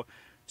for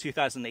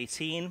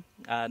 2018,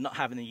 not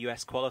having the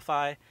US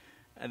qualify.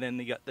 And then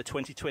you got the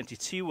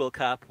 2022 World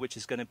Cup, which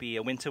is going to be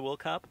a Winter World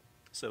Cup.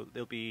 So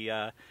there'll be,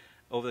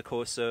 over the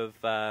course of,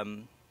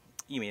 I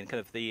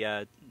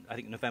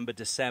think November,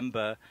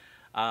 December,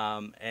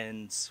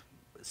 and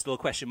still a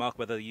question mark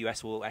whether the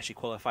US will actually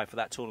qualify for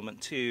that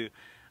tournament too.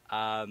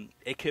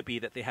 It could be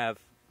that they have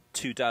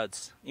 2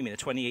 duds. The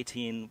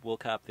 2018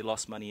 World Cup they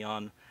lost money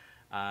on,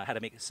 had to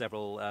make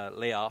several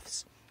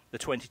layoffs. The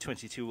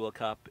 2022 World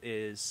Cup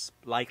is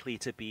likely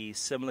to be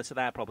similar to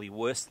that, probably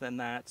worse than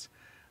that.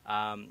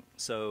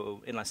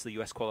 So unless the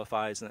US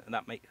qualifies, and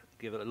that might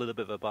give it a little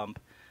bit of a bump.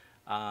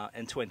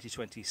 In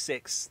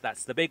 2026,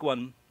 that's the big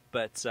one,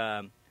 but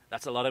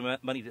that's a lot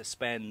of money to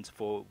spend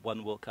for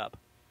one World Cup.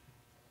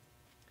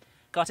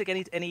 Kartik,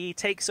 any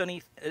takes,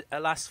 any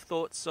last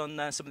thoughts on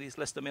some of these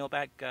listener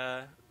mailbag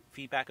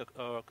feedback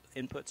or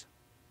input?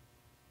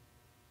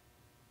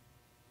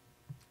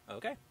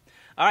 Okay.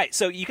 All right.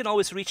 So you can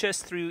always reach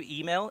us through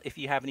email if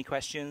you have any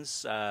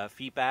questions,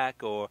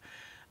 feedback, or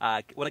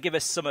want to give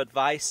us some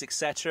advice,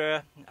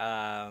 etc.,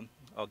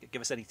 or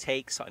give us any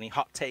takes or any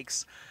hot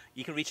takes.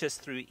 You can reach us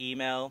through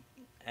email,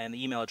 and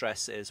the email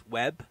address is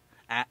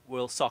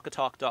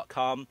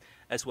web@worldsoccertalk.com,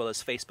 as well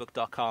as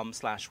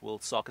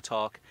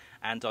facebook.com/worldsoccertalk,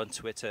 and on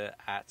Twitter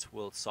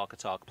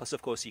 @worldsoccertalk. Plus,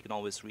 of course, you can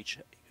always reach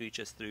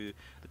us through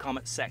the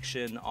comments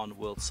section on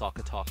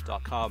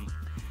worldsoccertalk.com.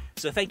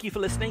 So thank you for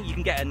listening. You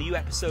can get a new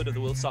episode of the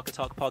World Soccer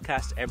Talk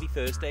podcast every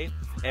Thursday.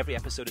 Every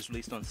episode is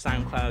released on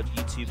SoundCloud,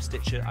 YouTube,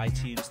 Stitcher,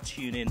 iTunes,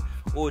 TuneIn,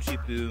 Audio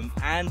Boom,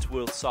 and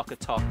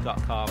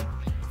worldsoccertalk.com.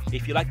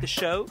 If you like the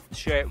show,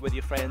 share it with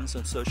your friends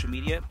on social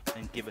media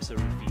and give us a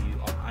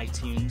review on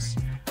iTunes.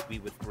 We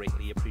would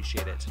greatly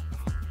appreciate it.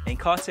 And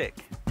Kartik,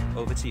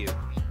 over to you.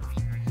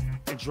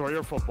 Enjoy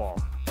your football.